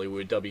talking to you earlier, we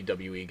were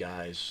WWE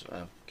guys.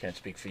 Can't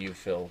speak for you,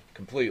 Phil,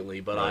 completely,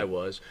 but I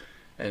was.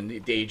 And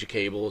the age of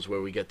cable is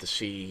where we get to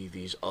see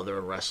these other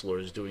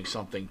wrestlers doing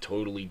something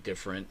totally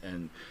different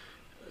and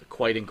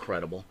quite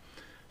incredible.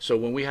 So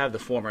when we have the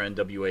former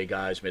NWA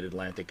guys,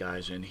 Mid-Atlantic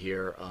guys in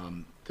here,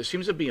 there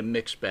seems to be a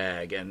mixed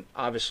bag. And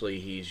obviously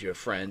he's your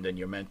friend and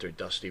your mentor,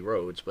 Dusty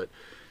Rhodes, but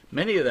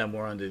many of them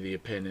were under the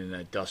opinion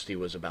that Dusty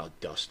was about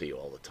Dusty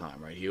all the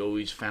time, right? He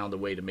always found a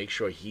way to make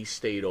sure he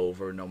stayed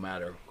over no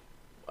matter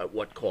at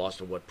what cost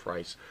or what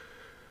price.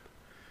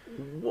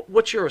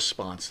 What's your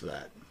response to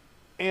that?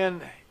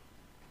 And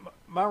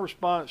my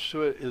response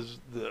to it is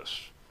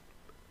this.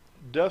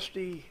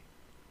 Dusty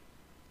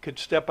could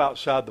step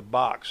outside the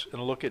box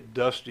and look at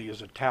Dusty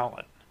as a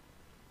talent,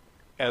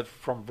 as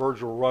from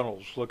Virgil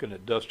Runnels looking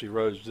at Dusty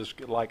Rhodes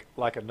just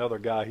like another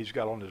guy he's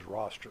got on his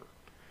roster.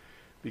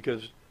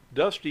 Because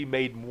Dusty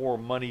made more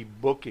money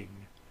booking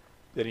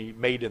than he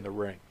made in the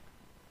ring.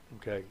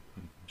 Okay?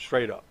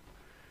 Straight up.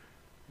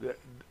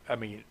 I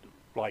mean,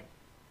 like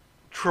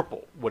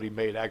triple what he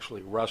made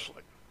actually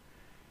wrestling.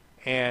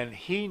 And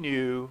he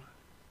knew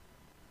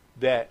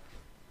that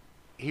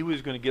he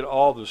was going to get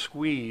all the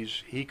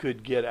squeeze he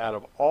could get out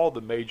of all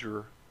the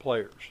major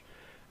players.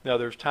 Now,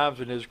 there's times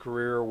in his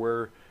career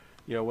where,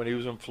 when he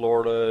was in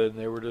Florida and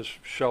they were just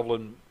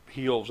shoveling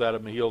heels at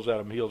him,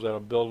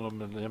 building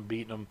them and then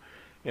beating them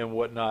and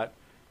whatnot,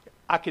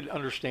 I could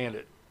understand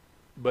it.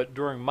 But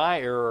during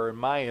my era and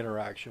my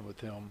interaction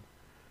with him,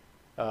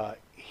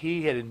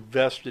 he had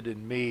invested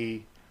in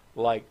me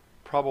like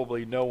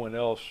probably no one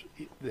else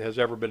has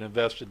ever been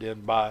invested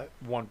in by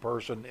one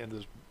person in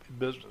this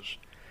business.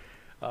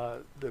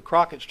 The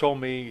Crockett's told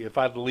me if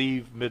I'd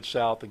leave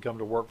Mid-South and come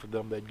to work for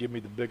them, they'd give me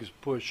the biggest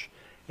push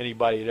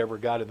anybody had ever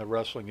got in the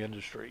wrestling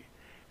industry.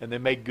 And they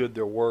made good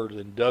their word,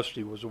 and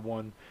Dusty was the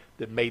one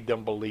that made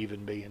them believe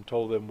in me and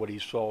told them what he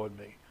saw in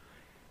me.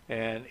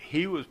 And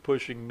he was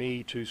pushing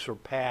me to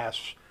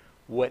surpass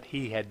what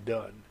he had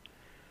done.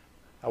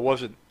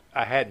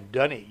 I hadn't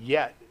done it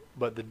yet,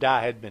 but the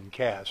die had been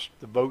cast.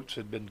 The votes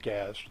had been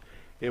cast.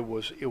 It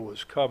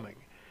was coming.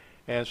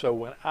 And so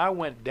when I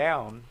went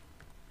down,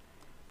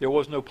 there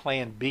was no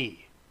plan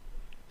B.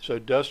 So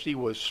Dusty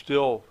was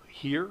still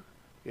here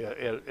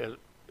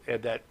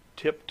at that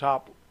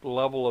tip-top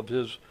level of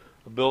his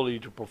ability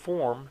to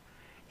perform,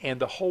 and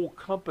the whole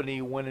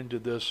company went into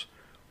this,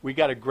 we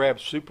got to grab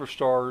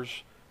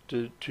superstars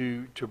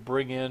to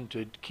bring in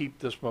to keep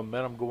this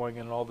momentum going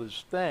and all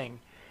this thing.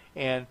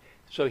 And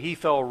so he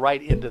fell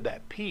right into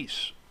that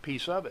piece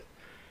of it.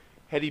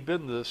 Had he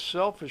been the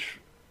selfish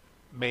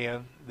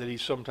man that he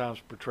sometimes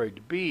portrayed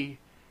to be,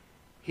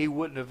 he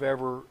wouldn't have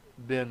ever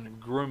been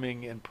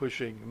grooming and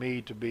pushing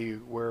me to be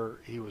where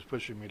he was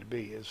pushing me to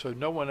be. And so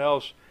no one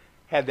else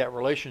had that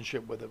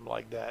relationship with him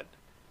like that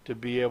to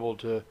be able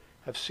to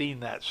have seen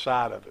that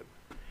side of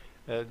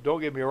him. Don't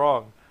get me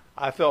wrong,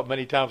 I felt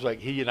many times like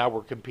he and I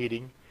were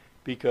competing,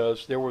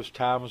 because there was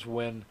times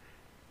when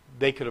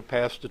they could have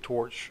passed the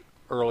torch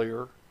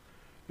earlier,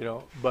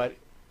 but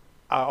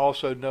I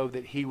also know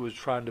that he was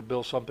trying to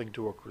build something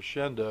to a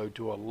crescendo,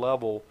 to a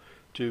level,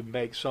 to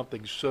make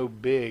something so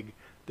big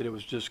that it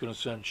was just going to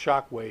send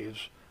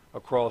shockwaves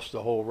across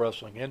the whole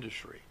wrestling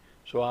industry.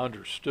 So I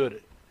understood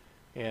it.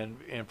 And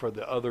for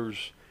the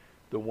others,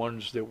 the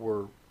ones that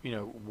were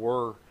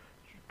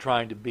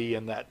trying to be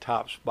in that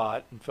top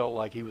spot and felt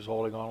like he was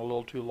holding on a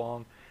little too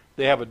long,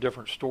 they have a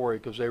different story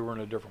because they were in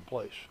a different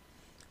place.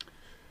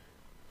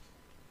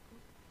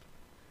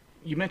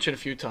 You mentioned a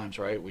few times,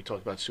 right? We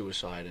talked about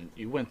suicide, and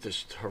you went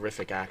this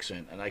horrific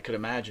accident, and I could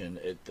imagine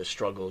the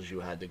struggles you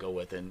had to go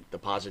with and the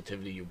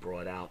positivity you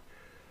brought out.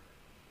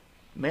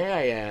 May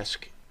I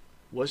ask,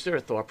 was there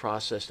a thought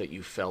process that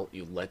you felt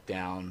you let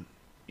down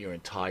your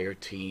entire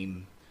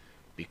team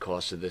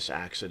because of this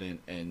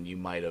accident, and you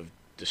might have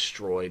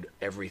destroyed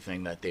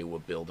everything that they were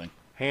building?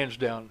 Hands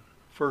down.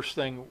 First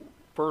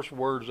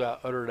words I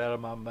uttered out of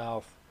my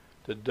mouth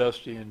to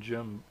Dusty and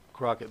Jim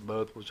Crockett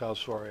both was how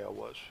sorry I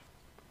was.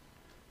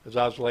 As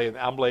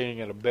I'm laying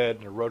in a bed,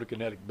 in a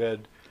rotokinetic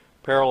bed,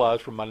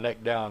 paralyzed from my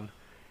neck down,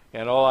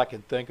 and all I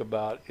can think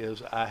about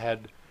is I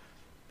had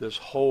this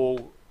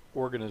whole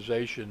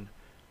organization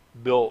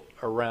built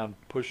around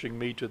pushing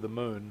me to the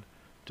moon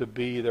to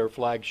be their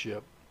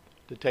flagship,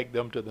 to take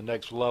them to the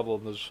next level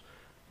in this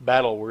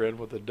battle we're in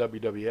with the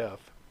WWF.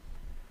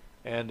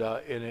 And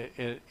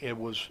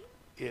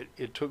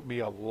it took me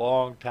a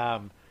long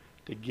time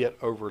to get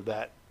over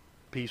that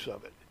piece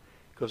of it,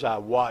 because I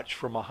watched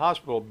from a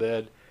hospital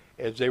bed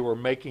as they were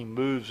making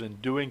moves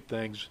and doing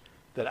things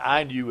that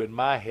I knew in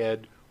my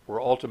head were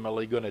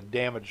ultimately going to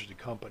damage the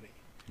company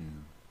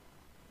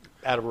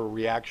out of a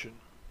reaction.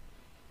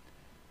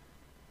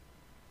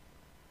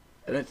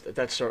 And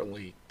that's a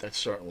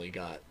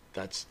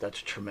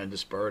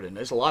tremendous burden.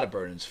 There's a lot of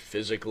burdens,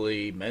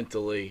 physically,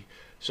 mentally.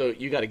 So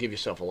you got to give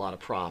yourself a lot of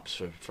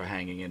props for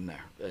hanging in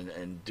there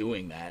and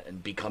doing that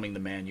and becoming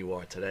the man you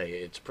are today.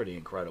 It's pretty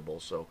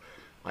incredible. So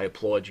I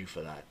applaud you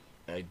for that.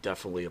 I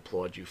definitely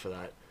applaud you for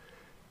that.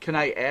 Can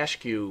I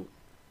ask you,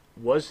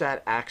 was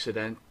that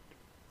accident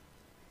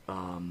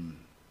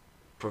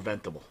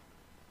preventable?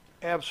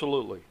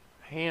 Absolutely.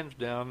 Hands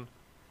down.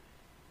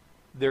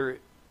 There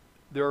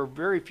are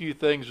very few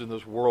things in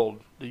this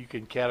world that you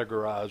can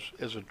categorize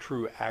as a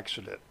true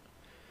accident.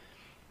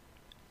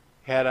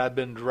 Had I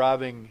been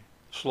driving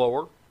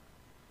slower,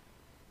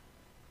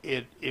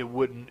 it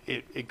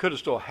could have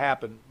still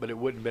happened, but it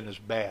wouldn't have been as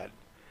bad.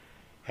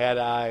 Had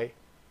I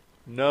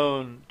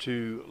known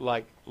to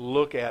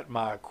look at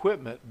my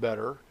equipment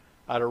better,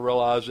 I'd have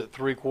realized that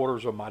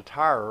 3/4 of my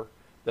tire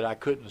that I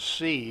couldn't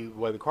see the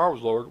way the car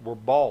was lowered were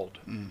bald.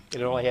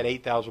 It only had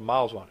 8,000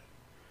 miles on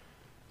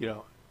it.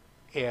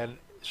 And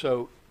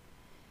so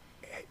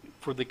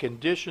for the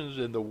conditions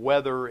and the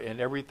weather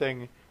and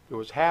everything that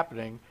was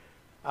happening,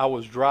 I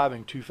was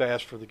driving too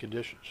fast for the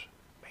conditions,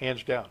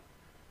 hands down.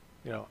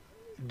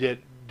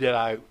 Did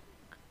I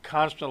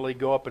constantly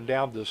go up and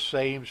down the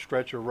same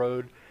stretch of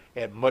road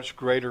at much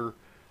greater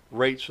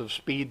rates of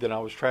speed than I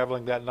was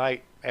traveling that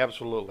night?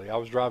 Absolutely. I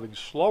was driving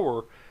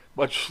slower,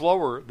 much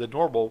slower than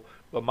normal,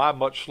 but my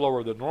much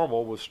slower than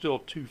normal was still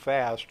too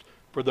fast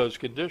for those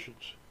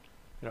conditions.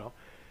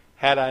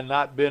 had I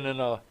not been in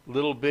a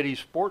little bitty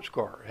sports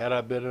car, had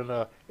I been in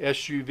a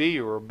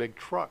SUV or a big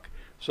truck,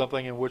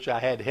 something in which I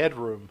had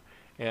headroom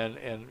and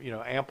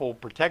ample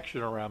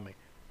protection around me,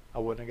 I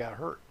wouldn't have got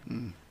hurt.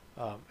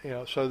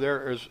 So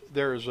there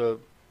is a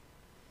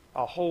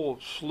whole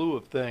slew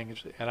of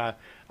things, and I've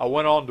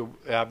gone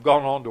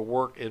on to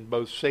work in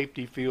both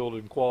safety field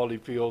and quality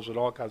fields and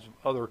all kinds of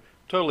other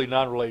totally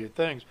non-related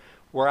things,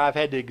 where I've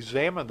had to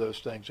examine those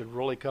things and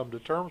really come to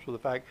terms with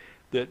the fact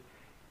that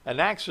an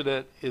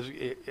accident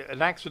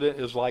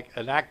is like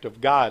an act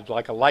of God,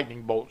 like a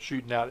lightning bolt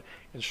shooting out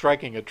and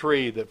striking a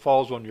tree that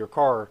falls on your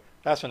car.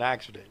 That's an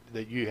accident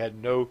that you had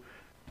no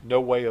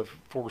way of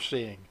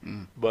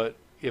foreseeing. But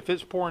if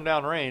it's pouring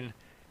down rain,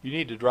 you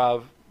need to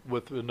drive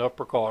with enough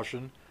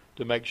precaution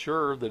to make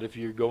sure that if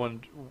you're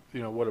going,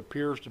 what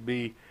appears to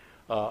be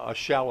a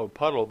shallow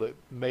puddle that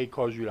may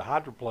cause you to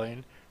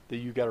hydroplane, that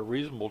you've got a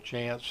reasonable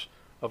chance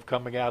of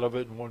coming out of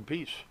it in one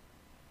piece.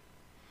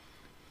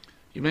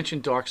 You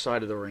mentioned Dark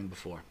Side of the Ring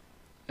before.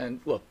 And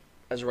look,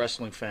 as a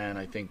wrestling fan,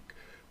 I think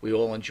we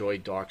all enjoy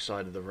Dark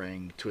Side of the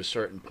Ring to a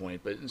certain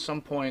point. But in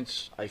some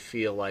points, I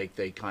feel like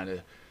they kind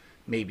of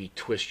maybe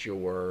twist your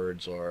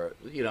words or,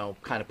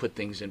 kind of put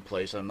things in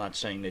place. I'm not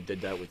saying they did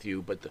that with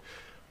you, but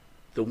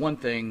the one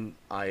thing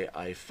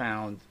I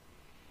found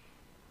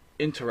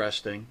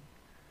interesting,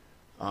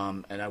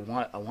 and I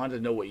wanted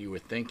to know what you were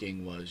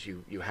thinking, was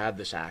you had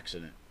this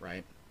accident,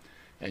 right?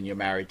 And you're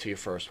married to your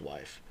first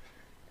wife.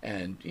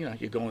 And,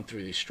 you're going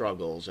through these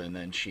struggles, and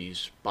then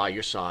she's by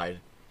your side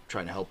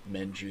trying to help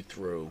mend you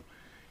through.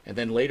 And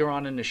then later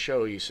on in the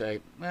show, you say,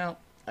 well,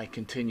 I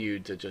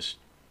continued to just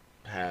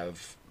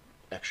have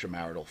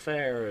extramarital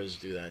affairs,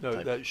 do that.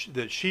 No, that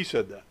she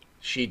said that.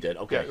 She did.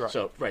 Okay. Yeah, right.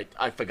 So, right.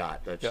 I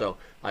forgot that. Yeah. So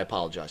I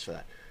apologize for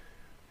that.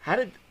 How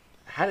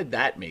did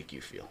that make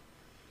you feel?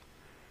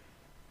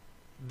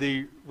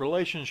 The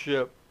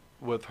relationship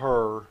with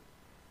her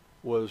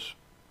was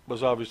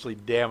obviously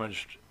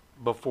damaged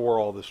before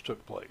all this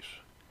took place.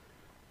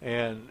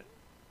 And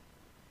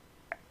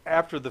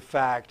after the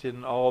fact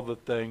and all the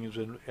things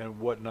and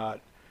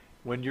whatnot,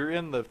 when you're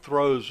in the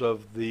throes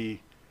of the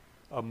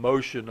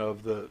emotion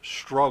of the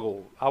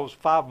struggle, I was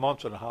 5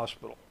 months in a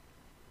hospital.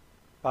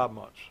 5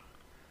 months.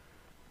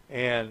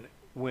 And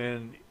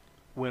when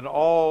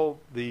all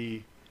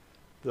the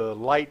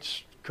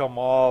lights come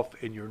off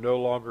and you're no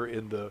longer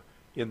in the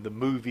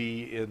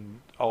movie,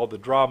 in all the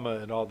drama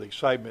and all the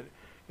excitement,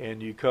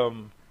 and you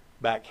come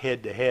back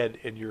head to head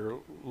and you're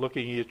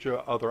looking at each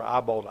other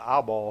eyeball to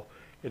eyeball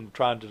and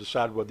trying to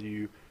decide whether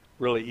you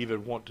really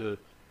even want to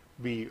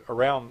be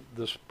around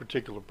this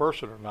particular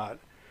person or not,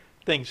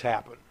 things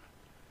happen.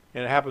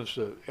 And it happens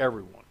to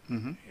everyone.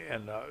 Mm-hmm.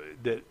 And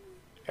that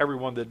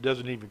everyone that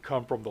doesn't even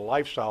come from the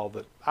lifestyle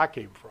that I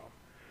came from.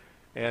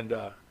 And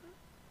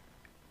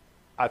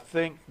I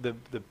think the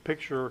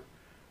picture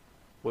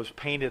was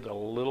painted a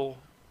little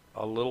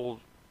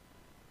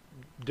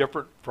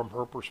different from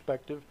her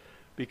perspective,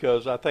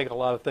 because I think a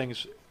lot of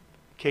things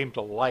came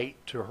to light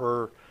to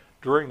her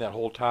during that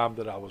whole time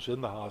that I was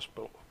in the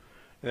hospital.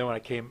 And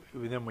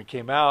then we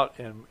came out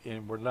and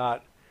we're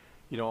not,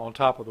 on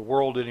top of the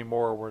world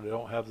anymore, where they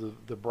don't have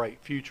the bright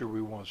future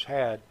we once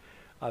had.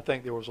 I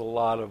think there was a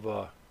lot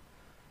of,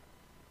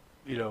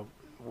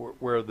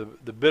 where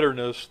the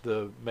bitterness,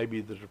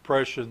 maybe the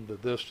depression, the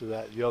this, to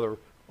that, the other,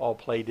 all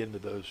played into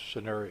those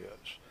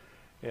scenarios.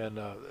 And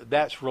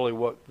that's really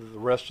what the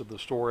rest of the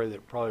story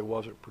that probably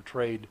wasn't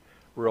portrayed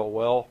real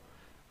well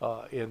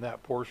in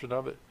that portion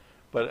of it.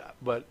 But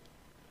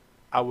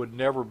I would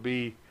never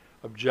be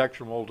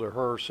objectionable to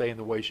her saying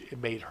the way it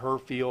made her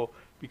feel,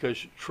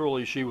 because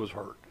truly she was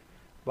hurt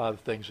by the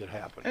things that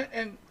happened.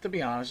 And to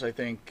be honest, I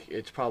think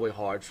it's probably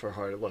hard for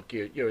her to look.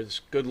 You're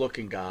this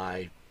good-looking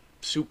guy,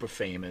 super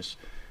famous.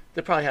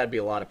 There probably had to be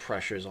a lot of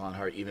pressures on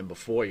her even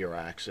before your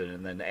accident,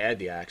 and then to add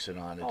the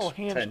accident on, it's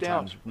hands 10 down.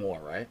 times more,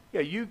 right?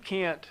 Yeah, you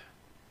can't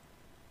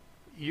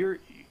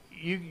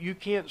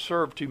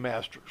serve two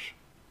masters.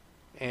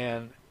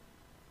 And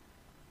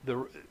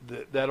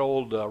that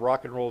old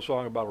rock and roll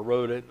song about a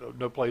road ain't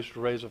no place to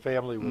raise a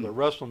family, with a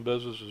wrestling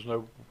business is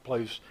no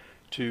place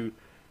to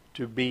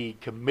be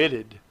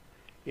committed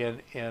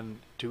in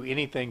to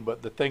anything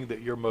but the thing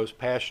that you're most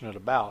passionate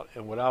about.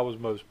 And what I was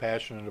most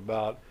passionate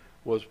about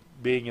was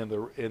being in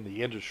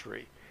the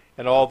industry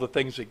and all the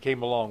things that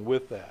came along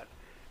with that.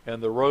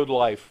 And the road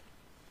life,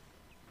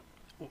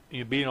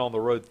 being on the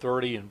road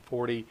 30 and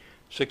 40,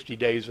 60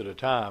 days at a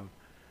time,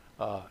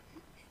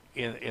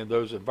 in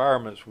those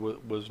environments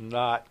was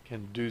not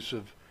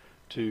conducive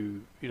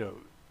to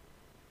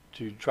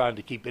trying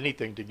to keep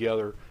anything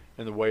together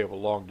in the way of a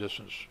long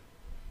distance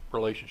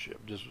relationship.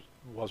 Just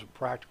wasn't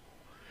practical.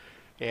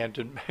 And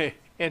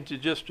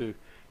to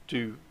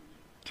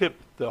tip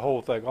the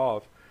whole thing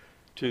off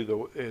to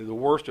the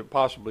worst it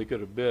possibly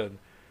could have been,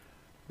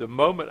 the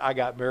moment I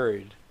got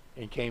married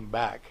and came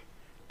back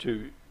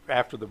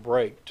after the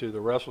break to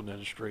the wrestling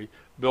industry,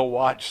 Bill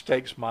Watts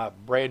takes my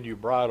brand new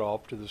bride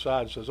off to the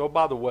side and says, "Oh,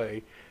 by the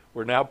way,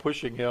 we're now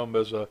pushing him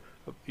as a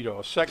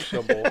sex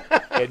symbol,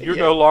 and you're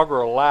no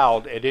longer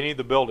allowed at any of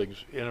the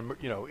buildings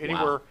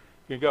anywhere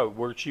can go.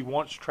 Where she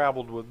once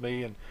traveled with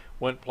me and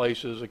went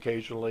places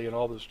occasionally and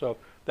all this stuff,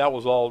 that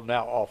was all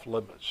now off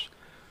limits.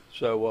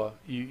 So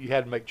you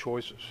had to make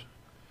choices,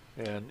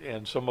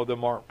 and some of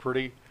them aren't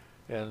pretty,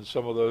 and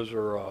some of those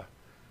are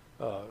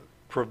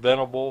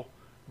preventable,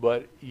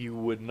 but you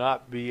would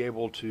not be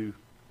able to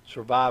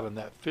survive in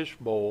that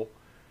fishbowl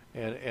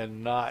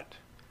and not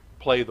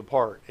play the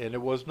part. And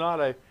it was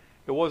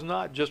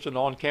not just an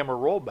on-camera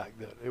role back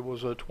then. It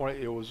was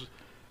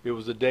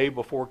the day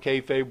before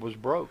kayfabe was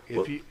broke.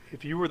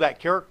 If you were that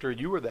character,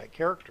 you were that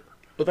character.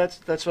 Well,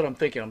 that's what I'm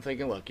thinking. I'm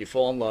thinking, look, you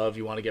fall in love,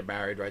 you want to get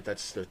married, right?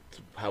 That's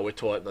how we're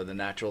taught, the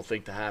natural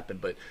thing to happen.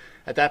 But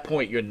at that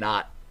point, you're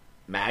not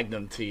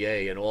Magnum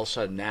TA, and all of a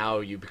sudden now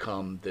you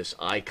become this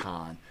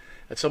icon.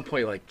 At some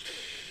point, like,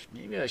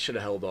 maybe I should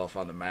have held off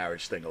on the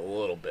marriage thing a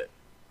little bit.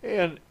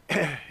 And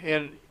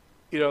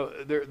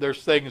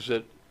there's things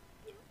that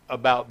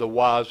about the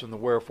whys and the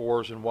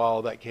wherefores and why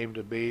all that came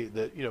to be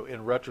that,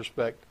 in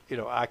retrospect,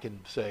 I can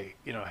say,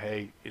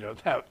 hey,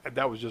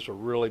 that was just a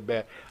really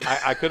bad.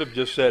 I could have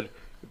just said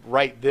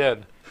right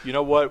then, you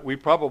know what, we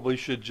probably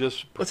should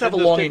just let's have a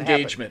long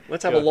engagement.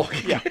 Let's have a long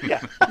yeah.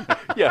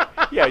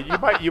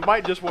 You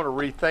might just want to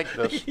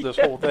rethink this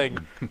whole thing.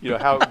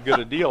 How good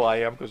a deal I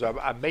am, because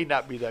I may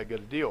not be that good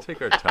a deal.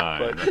 Take our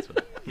time.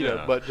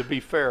 But but to be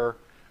fair,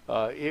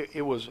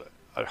 it was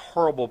a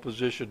horrible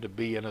position to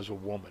be in as a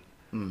woman.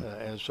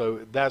 And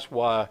so that's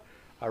why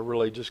I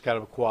really just kind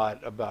of quiet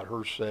about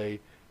her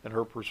say and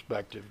her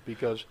perspective,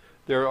 because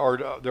there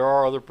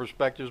are other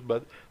perspectives,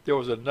 but there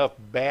was enough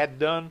bad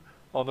done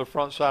on the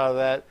front side of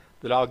that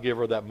I'll give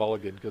her that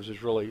mulligan, because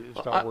it's not worth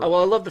it. Well,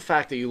 I love the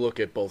fact that you look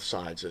at both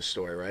sides of the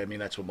story, right? I mean,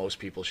 that's what most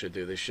people should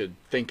do. They should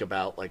think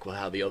about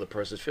how the other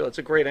person's feel. It's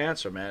a great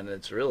answer, man.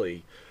 It's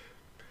really,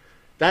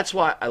 that's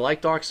why I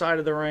like Dark Side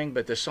of the Ring,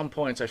 but there's some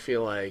points I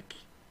feel like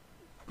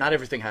not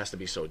everything has to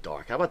be so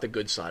dark. How about the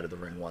good side of the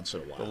ring once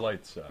in a while? The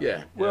light side.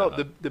 Yeah. Well,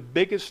 the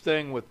biggest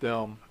thing with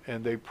them,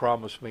 and they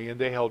promised me, and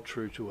they held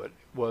true to it,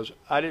 was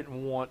I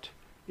didn't want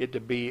it to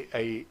be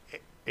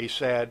a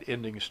sad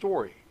ending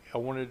story. I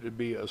wanted it to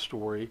be a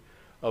story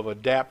of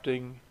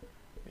adapting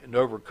and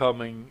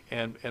overcoming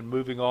and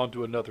moving on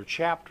to another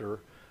chapter,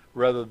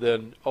 rather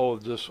than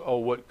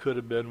what could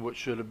have been, what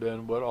should have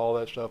been, what all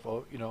that stuff.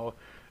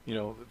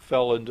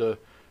 Fell into,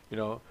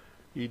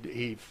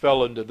 he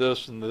fell into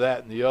this and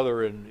that and the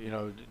other,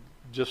 and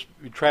just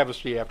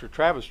travesty after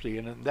travesty,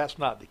 and that's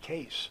not the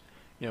case.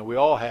 We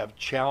all have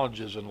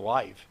challenges in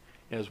life,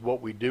 and it's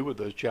what we do with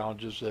those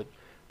challenges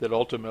that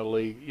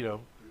ultimately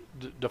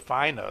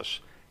define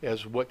us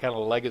as what kind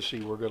of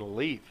legacy we're going to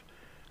leave.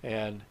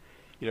 And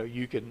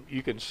you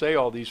can say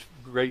all these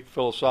great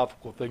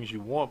philosophical things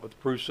you want, but the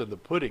proof's in the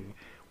pudding.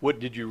 What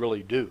did you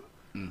really do?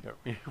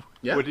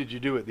 Yeah. What did you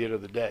do at the end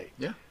of the day?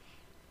 Yeah.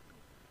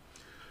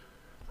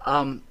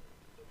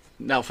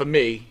 Now, for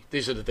me,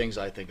 these are the things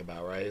I think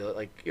about,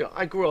 right?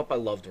 I grew up, I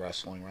loved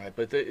wrestling, right?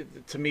 But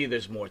to me,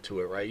 there's more to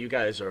it, right? You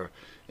guys are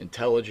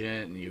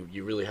intelligent, and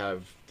you really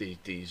have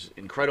these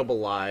incredible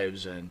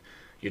lives, and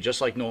you're just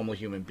like normal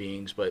human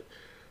beings. But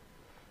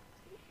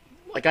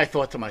I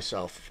thought to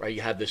myself, right?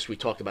 You have this. We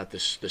talked about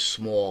this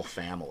small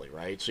family,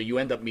 right? So you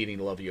end up meeting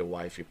the love of your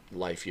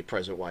your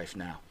present wife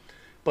now.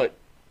 But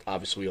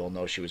obviously, we all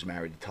know she was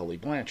married to Tully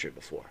Blanchard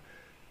before.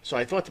 So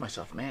I thought to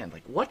myself, man,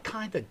 what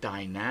kind of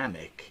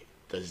dynamic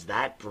does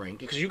that bring?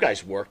 Because you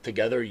guys worked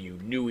together, you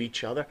knew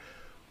each other.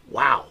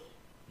 Wow,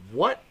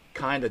 what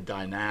kind of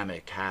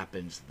dynamic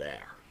happens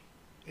there?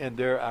 And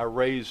there I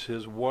raised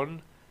his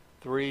 1,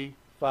 3,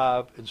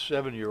 5, and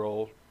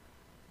 7-year-old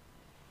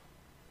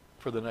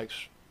for the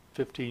next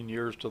 15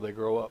 years till they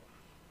grow up,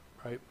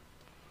 right?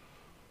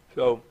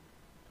 So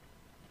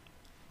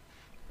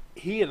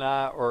he and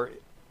I are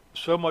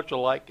so much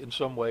alike in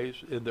some ways,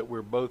 in that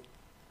we're both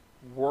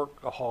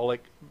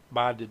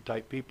workaholic-minded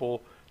type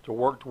people, to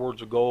work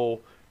towards a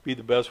goal, be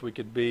the best we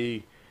could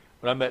be.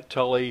 When I met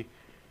Tully,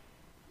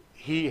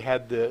 he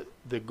had the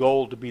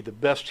goal to be the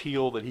best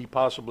heel that he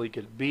possibly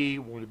could be,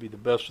 wanted to be the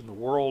best in the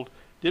world,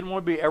 didn't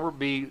want to ever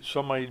be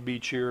somebody to be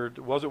cheered.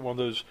 It wasn't one of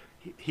those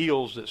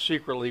heels that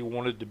secretly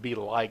wanted to be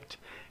liked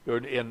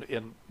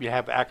and you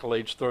have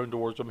accolades thrown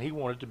towards him. He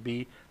wanted to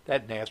be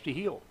that nasty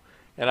heel.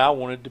 And I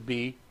wanted to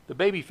be the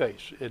baby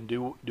face and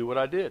do what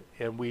I did.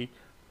 And we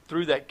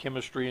threw that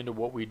chemistry into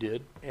what we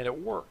did, and it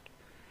worked.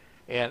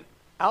 And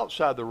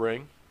outside the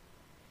ring,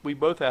 we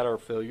both had our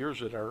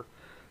failures and our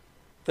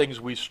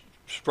things we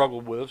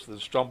struggled with and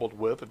stumbled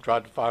with and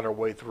tried to find our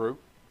way through.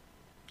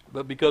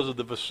 But because of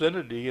the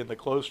vicinity and the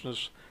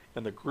closeness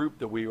and the group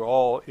that we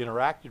all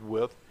interacted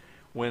with,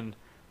 when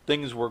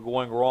things were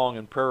going wrong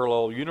in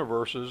parallel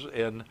universes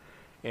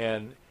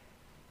and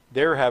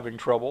they're having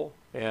trouble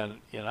and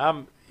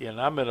I'm in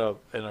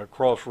a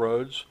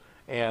crossroads,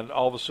 and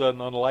all of a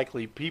sudden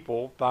unlikely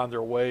people find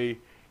their way,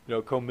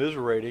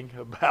 commiserating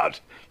about,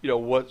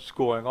 what's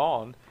going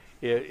on.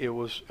 It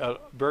was a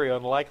very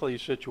unlikely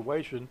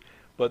situation,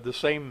 but the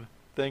same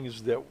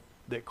things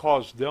that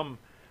caused them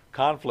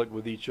conflict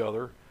with each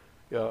other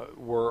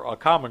were a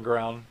common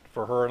ground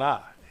for her and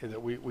I, and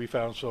that we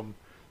found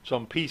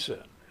some peace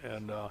in.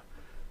 And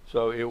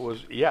So it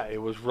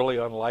was really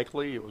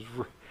unlikely.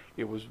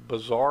 It was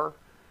bizarre,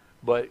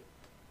 but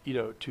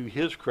to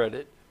his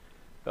credit,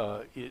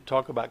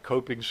 talk about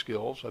coping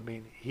skills. I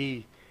mean,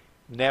 he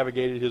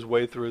navigated his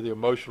way through the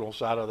emotional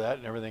side of that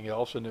and everything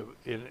else, and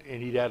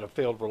he'd had a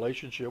failed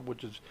relationship,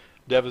 which is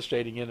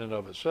devastating in and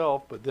of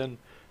itself. But then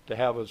to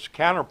have his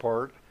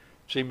counterpart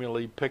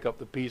seemingly pick up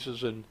the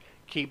pieces and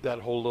keep that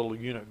whole little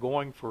unit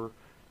going for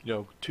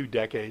 2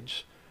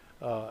 decades,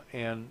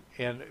 and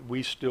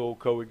we still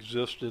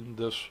coexist in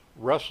this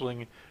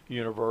wrestling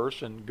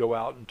universe and go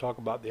out and talk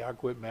about the I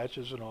Quit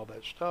matches and all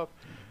that stuff.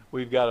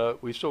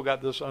 We still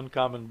got this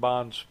uncommon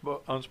bond,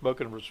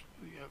 unspoken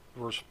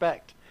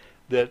respect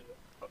that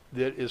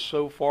is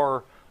so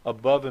far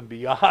above and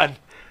beyond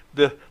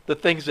the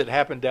things that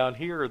happen down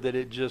here that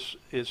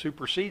it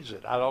supersedes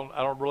it. I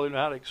don't really know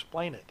how to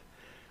explain it,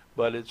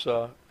 but it's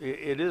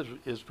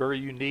very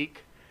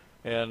unique,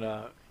 and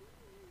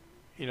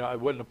it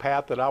wasn't a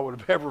path that I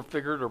would have ever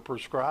figured or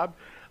prescribed.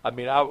 I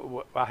mean,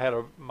 I had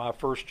my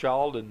first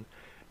child and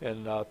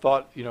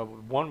thought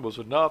 1 was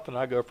enough, and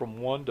I go from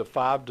 1 to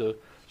 5 to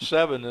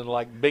 7 and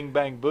like bing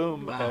bang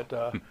boom. Wow. At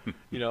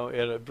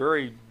at a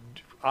very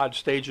odd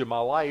stage of my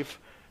life,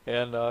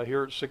 and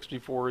here at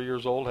 64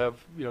 years old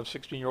have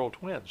 16-year-old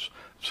twins.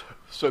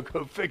 So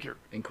go figure.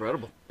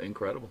 Incredible.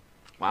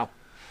 Wow.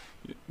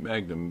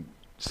 Magnum,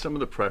 some of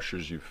the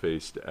pressures you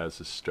faced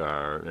as a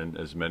star, and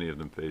as many of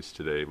them face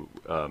today,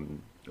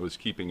 was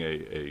keeping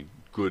a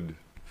good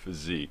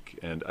physique.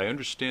 And I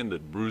understand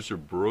that Bruiser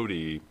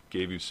Brody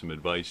gave you some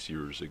advice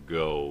years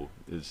ago.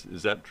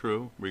 Is that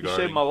true? He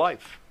saved my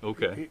life.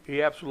 Okay. He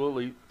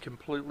absolutely,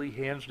 completely,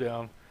 hands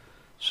down,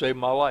 saved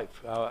my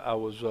life. I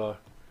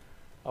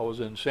was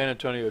in San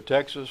Antonio,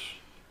 Texas.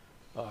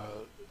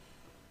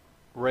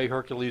 Ray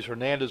Hercules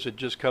Hernandez had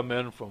just come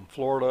in from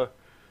Florida.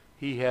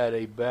 He had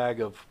a bag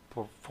of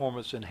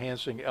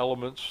performance-enhancing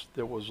elements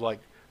that was like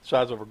the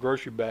size of a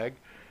grocery bag,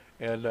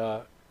 and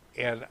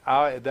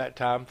I at that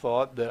time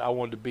thought that I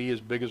wanted to be as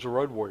big as the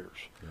Road Warriors,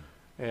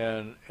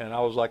 and I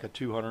was like a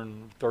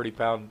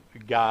 230-pound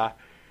guy,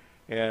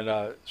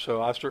 and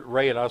so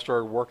Ray and I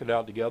started working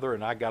out together,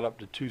 and I got up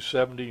to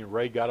 270, and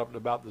Ray got up to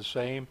about the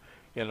same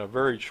in a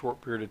very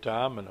short period of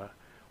time, and I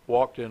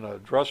walked in a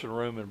dressing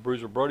room, and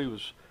Bruiser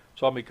Brody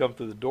saw me come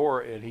through the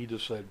door, and he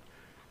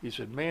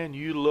said, "Man,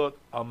 you look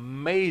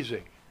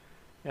amazing."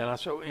 And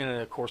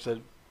of course that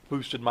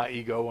boosted my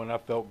ego, and I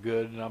felt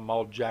good, and I'm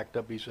all jacked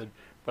up. He said,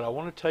 "But I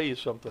want to tell you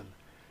something.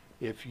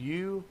 If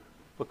you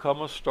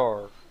become a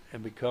star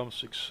and become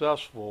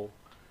successful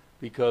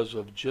because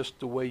of just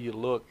the way you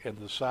look and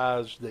the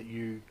size that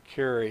you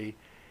carry,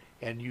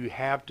 and you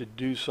have to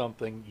do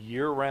something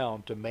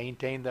year-round to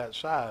maintain that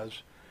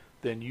size,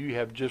 then you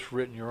have just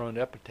written your own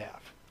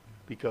epitaph,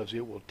 because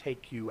it will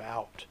take you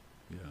out."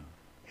 Yeah.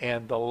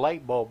 And the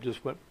light bulb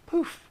just went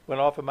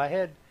off in my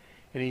head.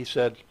 And he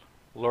said,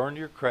 "Learn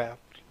your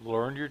craft,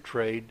 learn your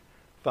trade,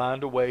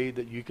 find a way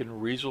that you can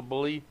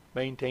reasonably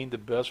maintain the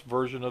best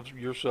version of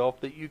yourself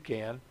that you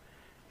can,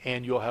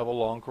 and you'll have a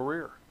long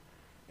career."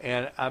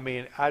 And I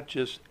mean, I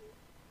just,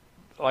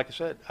 like I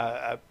said,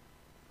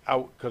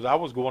 because I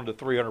was going to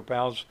 300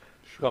 pounds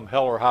come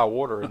hell or high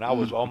water, and I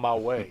was on my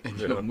way.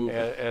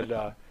 And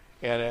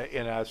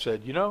I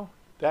said,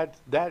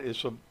 that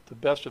is the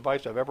best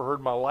advice I've ever heard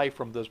in my life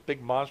from this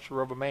big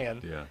monster of a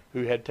man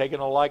who had taken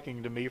a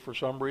liking to me for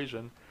some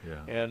reason.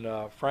 Yeah.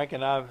 And Frank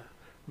and I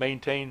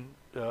maintained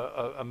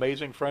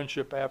amazing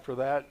friendship after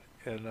that,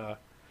 and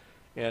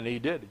he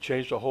did. It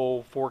changed the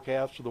whole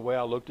forecast of the way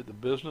I looked at the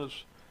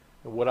business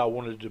and what I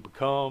wanted to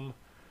become,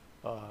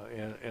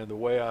 and the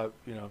way I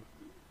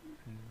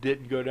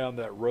didn't go down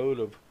that road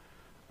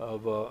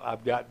of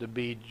I've got to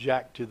be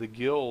jacked to the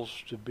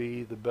gills to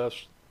be the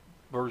best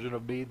version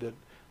of me that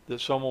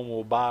someone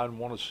will buy and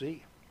want to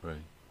see. Right.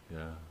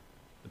 Yeah.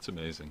 It's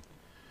amazing.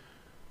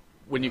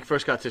 When you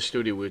first got to the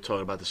studio, we were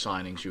talking about the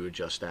signings you were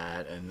just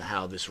at and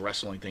how this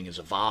wrestling thing has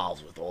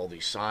evolved with all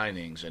these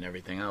signings and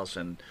everything else.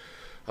 And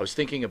I was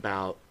thinking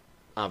about,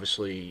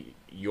 obviously,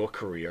 your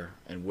career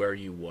and where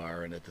you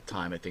were. And at the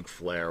time, I think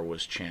Flair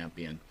was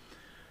champion.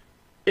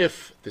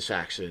 If this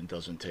accident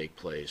doesn't take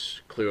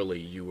place, clearly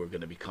you were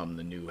going to become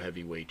the new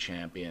heavyweight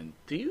champion.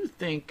 Do you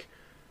think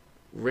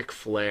Ric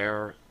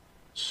Flair's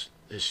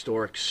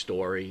historic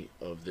story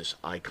of this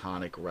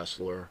iconic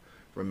wrestler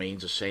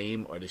remains the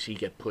same, or does he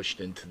get pushed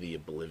into the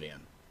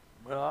oblivion?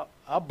 Well,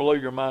 I'll blow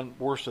your mind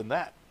worse than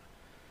that.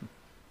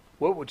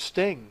 What would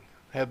Sting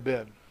have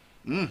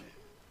been?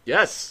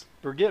 Yes.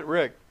 Forget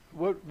Rick.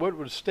 What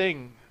would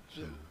Sting,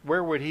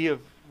 where would he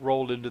have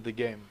rolled into the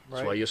game? Right?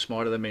 That's why you're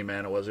smarter than me,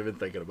 man. I wasn't even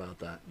thinking about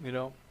that.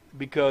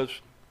 Because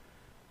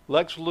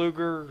Lex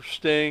Luger,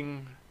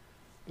 Sting,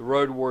 the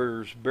Road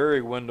Warriors,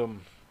 Barry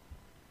Windham,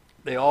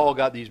 they all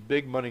got these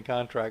big money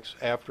contracts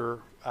after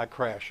I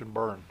crash and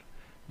burn.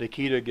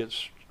 Nikita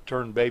gets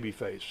turned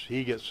babyface.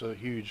 He gets a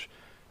huge,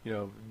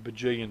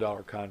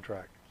 bajillion-dollar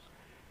contract.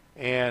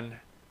 And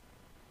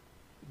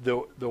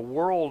the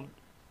world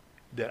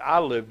that I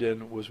lived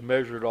in was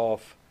measured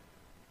off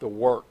the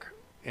work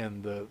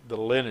the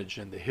lineage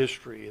and the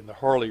history and the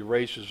Harley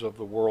Races of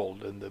the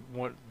world and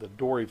the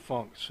Dory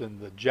Funks and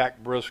the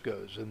Jack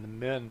Briscoes and the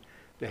men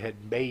that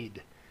had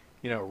made,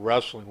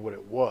 wrestling what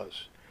it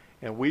was.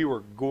 And we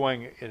were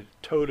going in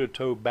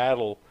toe-to-toe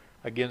battle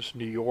against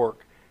New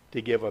York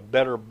to give a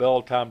better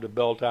bell time to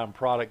bell time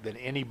product than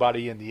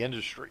anybody in the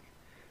industry.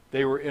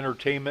 They were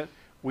entertainment,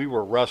 we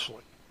were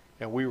wrestling,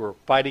 and we were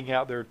fighting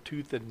out there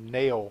tooth and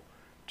nail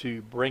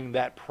to bring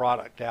that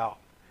product out.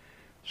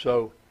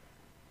 So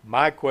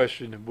my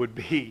question would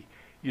be,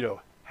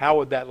 how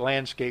would that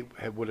landscape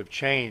would have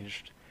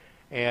changed?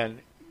 And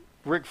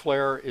Ric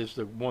Flair is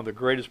one of the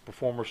greatest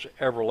performers to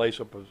ever lace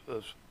up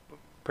a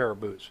pair of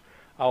boots.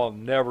 I'll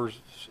never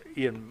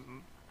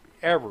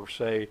ever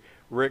say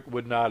Rick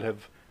would not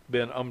have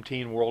been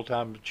umpteen world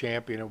time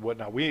champion and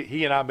whatnot.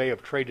 He and I may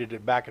have traded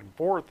it back and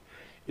forth,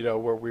 where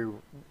we were,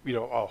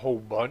 a whole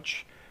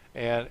bunch,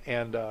 and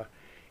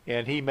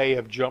he may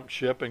have jumped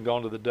ship and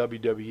gone to the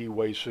WWE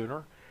way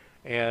sooner,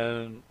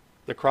 and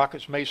the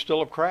Crockett's may still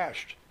have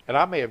crashed, and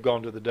I may have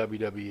gone to the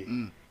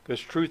WWE.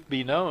 Because truth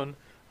be known,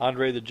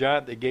 Andre the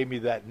Giant, that gave me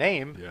that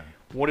name,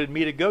 wanted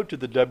me to go to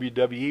the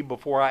WWE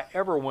before I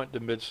ever went to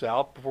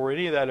Mid-South, before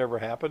any of that ever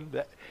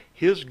happened.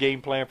 His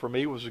game plan for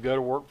me was to go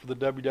to work for the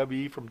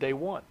WWE from day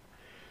one.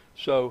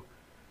 So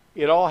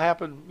it all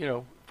happened,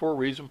 for a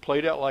reason,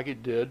 played out like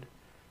it did.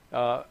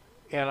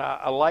 And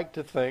I like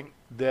to think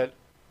that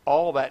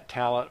all that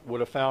talent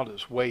would have found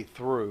its way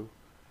through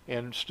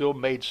and still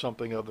made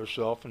something of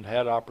themselves and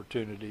had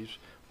opportunities,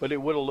 but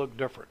it would have looked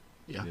different.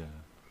 Yeah.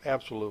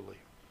 Absolutely.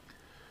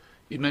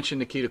 You mentioned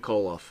Nikita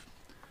Koloff.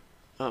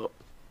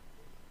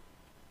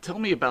 Tell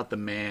me about the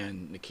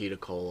man Nikita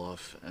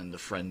Koloff and the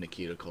friend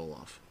Nikita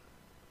Koloff.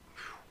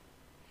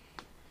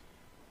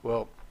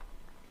 Well,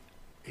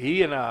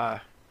 he and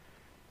I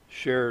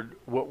shared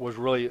what was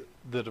really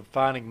the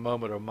defining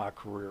moment of my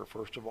career,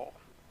 first of all.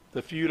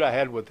 The feud I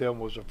had with him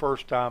was the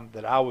first time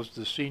that I was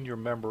the senior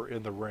member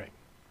in the ring.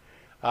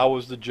 I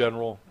was the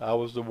general. I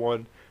was the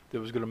one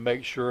that was going to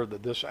make sure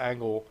that this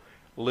angle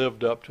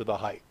lived up to the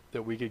hype,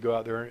 that we could go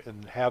out there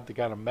and have the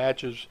kind of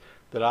matches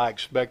that I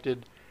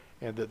expected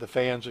and that the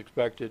fans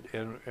expected.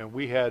 And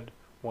we had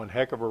one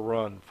heck of a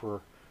run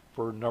for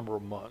a number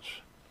of months.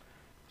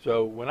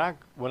 So when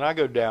I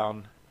go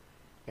down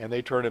and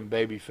they turn him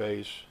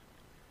babyface,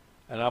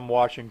 and I'm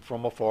watching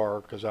from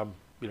afar because I'm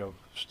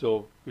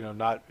still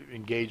not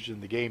engaged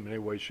in the game in any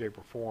way, shape,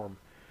 or form.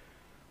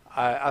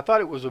 I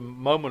thought it was a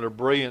moment of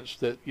brilliance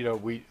that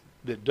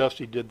that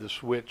Dusty did the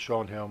switch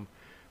on him,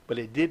 but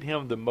it did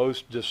him the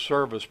most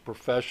disservice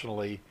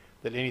professionally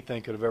that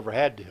anything could have ever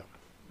had to him.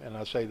 And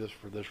I say this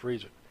for this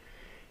reason: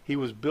 he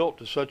was built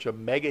to such a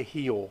mega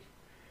heel,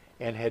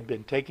 and had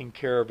been taken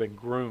care of and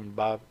groomed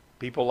by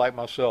people like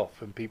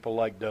myself and people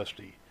like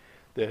Dusty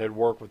that had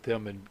worked with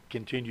him and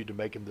continued to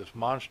make him this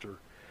monster,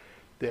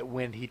 that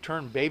when he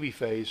turned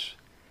babyface,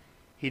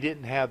 he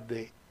didn't have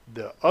the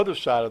other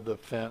side of the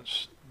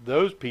fence,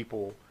 those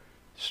people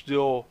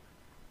still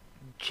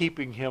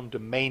keeping him to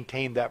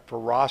maintain that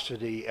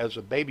ferocity as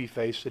a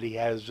babyface that he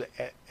has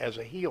as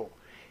a heel.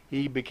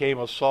 He became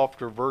a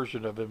softer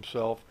version of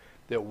himself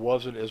that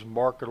wasn't as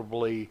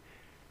marketably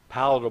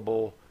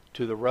palatable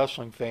to the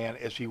wrestling fan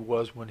as he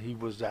was when he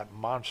was that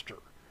monster.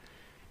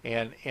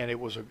 And it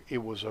was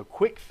a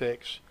quick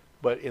fix,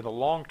 but in the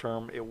long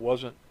term, it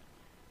wasn't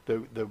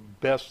the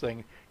best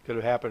thing could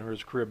have happened in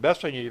his career.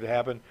 Best thing that could have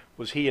happened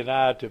was he and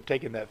I to have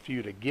taken that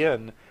feud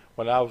again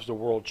when I was the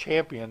world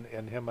champion,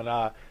 and him and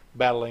I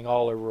battling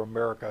all over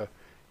America,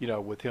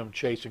 with him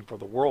chasing for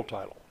the world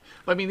title.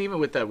 I mean, even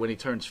with that, when he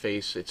turns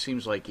face, it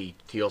seems like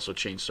he also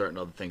changed certain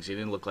other things. He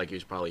didn't look like he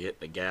was probably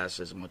hitting the gas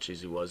as much as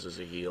he was as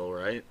a heel,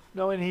 right?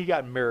 No, and he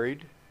got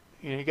married.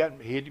 He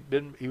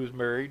was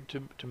married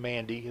to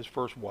Mandy, his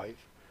first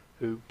wife,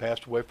 who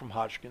passed away from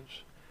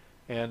Hodgkin's,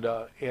 and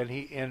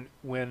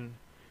when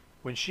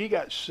she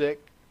got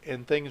sick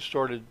and things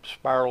started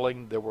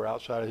spiraling that were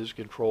outside of his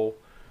control,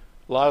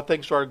 a lot of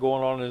things started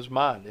going on in his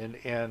mind,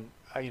 and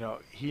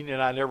he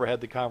and I never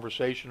had the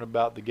conversation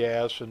about the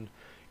gas and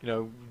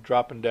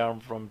dropping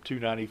down from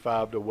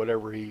 295 to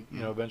whatever he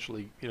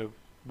eventually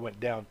went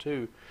down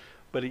to,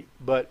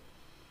 but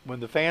when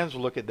the fans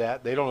look at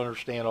that, they don't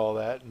understand all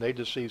that, and they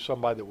just see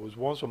somebody that was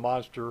once a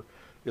monster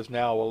is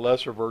now a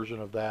lesser version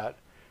of that,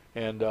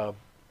 and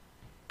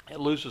it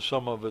loses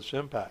some of its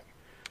impact.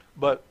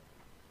 But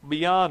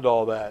beyond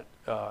all that,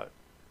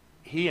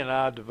 he and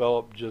I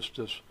developed just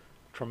this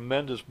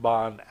tremendous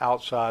bond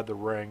outside the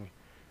ring,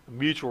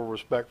 mutual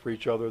respect for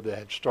each other that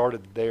had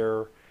started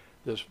there,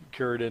 that's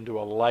carried into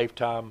a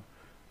lifetime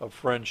of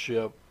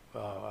friendship.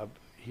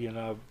 He and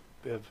I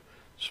have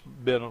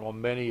been on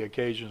many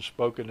occasions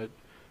spoken at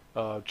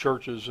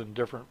churches and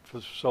different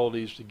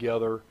facilities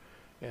together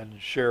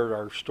and shared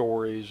our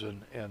stories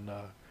and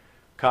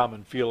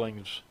common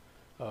feelings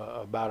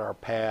about our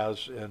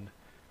paths, and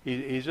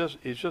he's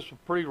just a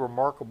pretty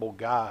remarkable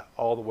guy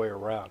all the way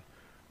around,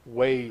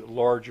 way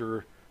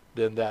larger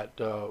than that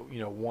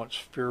once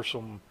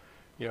fearsome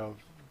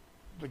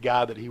the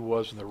guy that he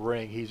was in the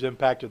ring. He's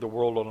impacted the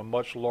world on a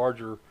much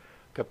larger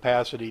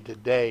capacity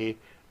today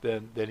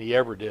than he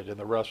ever did in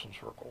the wrestling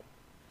circle.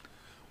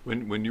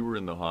 When you were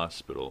in the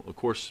hospital, of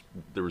course,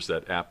 there was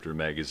that After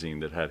magazine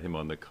that had him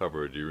on the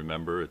cover. Do you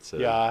remember? It said,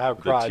 yeah, I have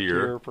the cried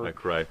tear. For, I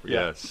cried.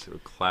 Yeah. Yes, a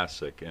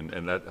classic, and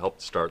that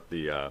helped start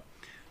the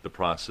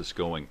process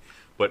going.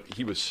 But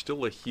he was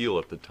still a heel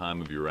at the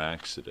time of your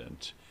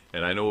accident,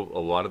 and I know a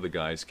lot of the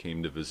guys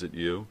came to visit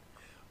you.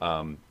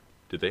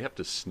 Did they have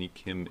to sneak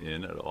him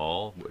in at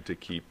all to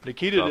keep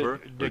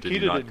cover?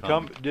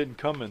 Nikita didn't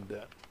come in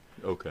then.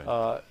 Okay.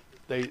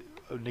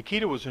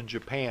 Nikita was in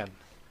Japan.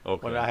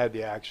 Okay. When I had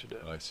the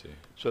accident. I see.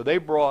 So they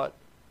brought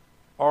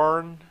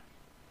Arn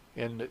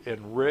and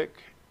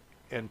Rick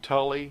and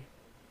Tully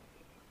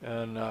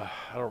and I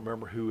don't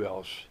remember who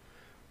else.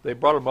 They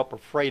brought them up a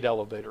freight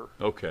elevator.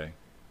 Okay.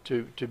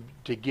 To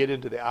get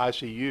into the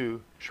ICU.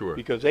 Sure.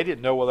 Because they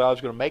didn't know whether I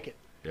was going to make it.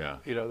 Yeah.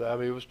 You know, I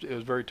mean, it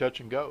was very touch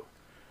and go.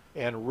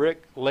 And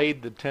Rick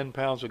laid the 10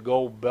 pounds of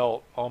gold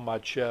belt on my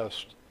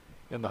chest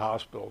in the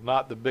hospital,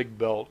 not the big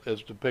belt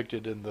as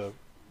depicted in the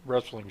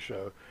wrestling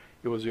show.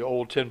 It was the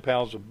old 10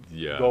 pounds of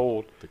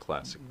gold. The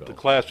classic belt. The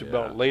classic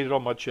belt. Laid it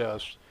on my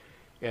chest.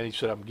 And he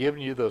said, I'm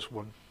giving you this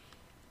one.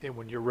 And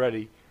when you're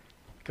ready,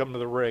 come to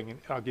the ring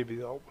and I'll give you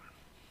the old one.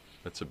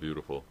 That's a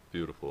beautiful,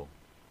 beautiful,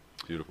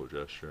 beautiful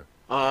gesture.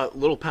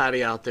 Little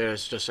Patty out there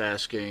is just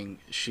asking,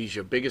 she's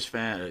your biggest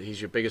fan.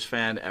 He's your biggest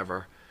fan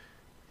ever.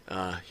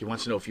 He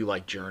wants to know if you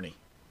like Journey.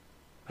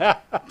 Oh,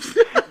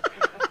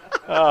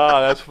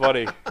 that's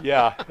funny.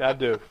 Yeah, I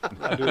do.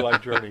 I do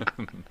like Journey.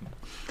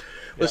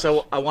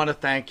 Listen, I want to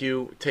thank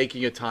you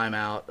taking your time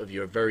out of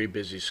your very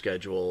busy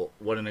schedule.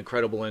 What an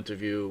incredible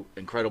interview,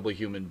 incredible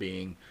human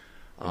being.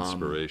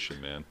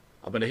 Inspiration, man.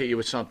 I'm going to hit you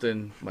with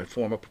something. My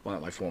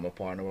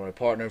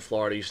partner in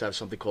Florida used to have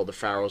something called the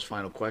Pharaoh's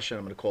Final Question.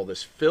 I'm going to call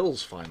this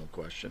Phil's Final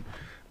Question,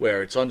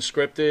 where it's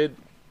unscripted.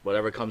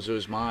 Whatever comes to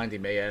his mind, he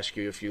may ask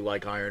you if you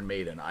like Iron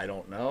Maiden. I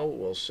don't know.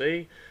 We'll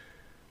see.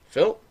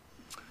 Phil?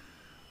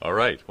 All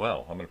right.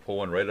 Well, I'm going to pull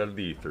one right out of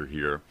the ether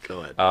here.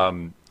 Go ahead.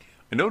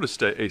 I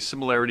noticed a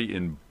similarity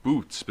in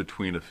boots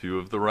between a few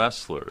of the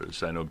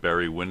wrestlers. I know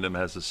Barry Windham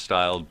has a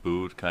styled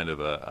boot, kind of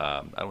a,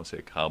 I don't want to say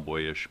a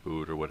cowboyish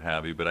boot or what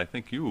have you, but I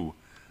think you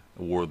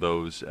wore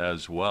those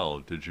as well,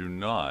 did you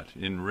not?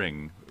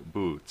 In-ring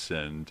boots,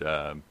 and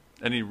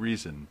any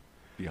reason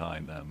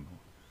behind them?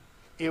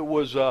 It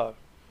was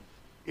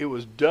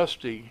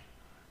Dusty.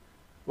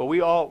 Well,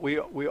 we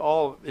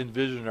all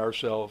envisioned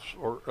ourselves,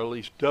 or at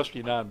least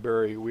Dusty and I and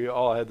Barry, we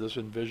all had this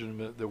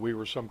envisionment that we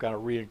were some kind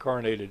of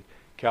reincarnated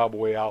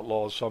cowboy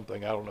outlaws,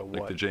 something, I don't know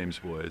what. Like the James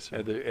Boys.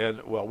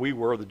 And well, we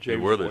were the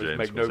James Boys.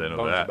 Make no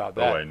bones about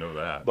that. Oh, I know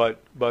that.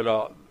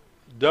 But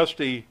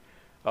Dusty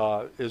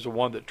is the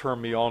one that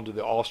turned me on to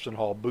the Austin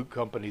Hall Boot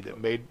Company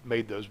that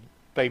made those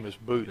famous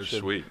boots.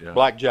 They're sweet, yeah.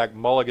 Blackjack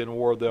Mulligan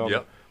wore them.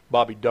 Yep.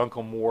 Bobby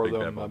Duncombe wore Big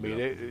them. Bad I mean,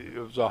 Bobby, it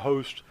was a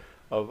host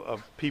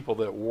of people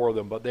that wore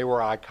them, but they were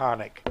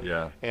iconic.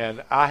 Yeah.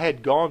 And I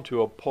had gone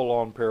to a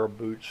pull-on pair of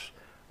boots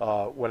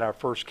when I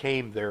first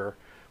came there,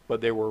 but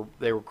they were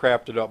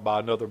crafted up by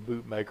another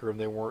bootmaker, and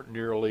they weren't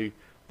nearly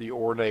the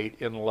ornate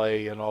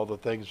inlay and all the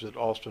things that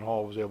Austin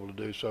Hall was able to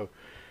do. So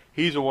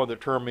he's the one that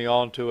turned me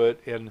on to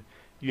it, and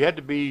you had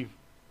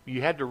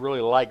to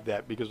really like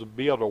that, because to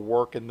be able to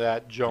work in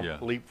that,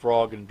 jump,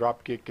 leapfrog, and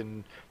drop kick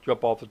and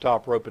jump off the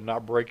top rope and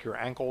not break your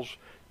ankles,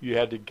 you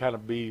had to kind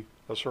of be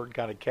a certain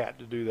kind of cat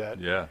to do that.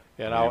 Yeah.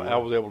 And I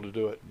was able to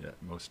do it. Yeah,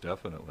 most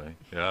definitely.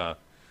 Yeah.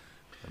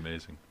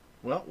 Amazing.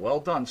 Well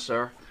done,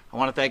 sir. I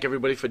want to thank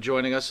everybody for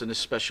joining us in this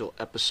special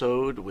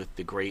episode with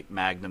the great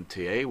Magnum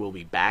TA. We'll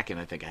be back in,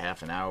 I think, a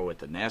half an hour with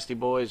the Nasty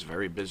Boys.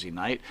 Very busy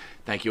night.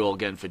 Thank you all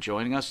again for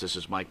joining us. This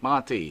is Mike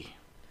Monty.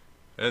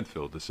 And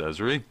Phil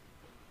DeCesare.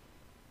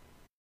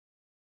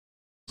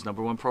 It's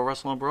 #1 Pro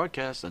Wrestling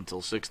Broadcast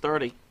until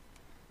 6:30.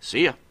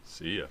 See ya.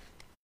 See ya.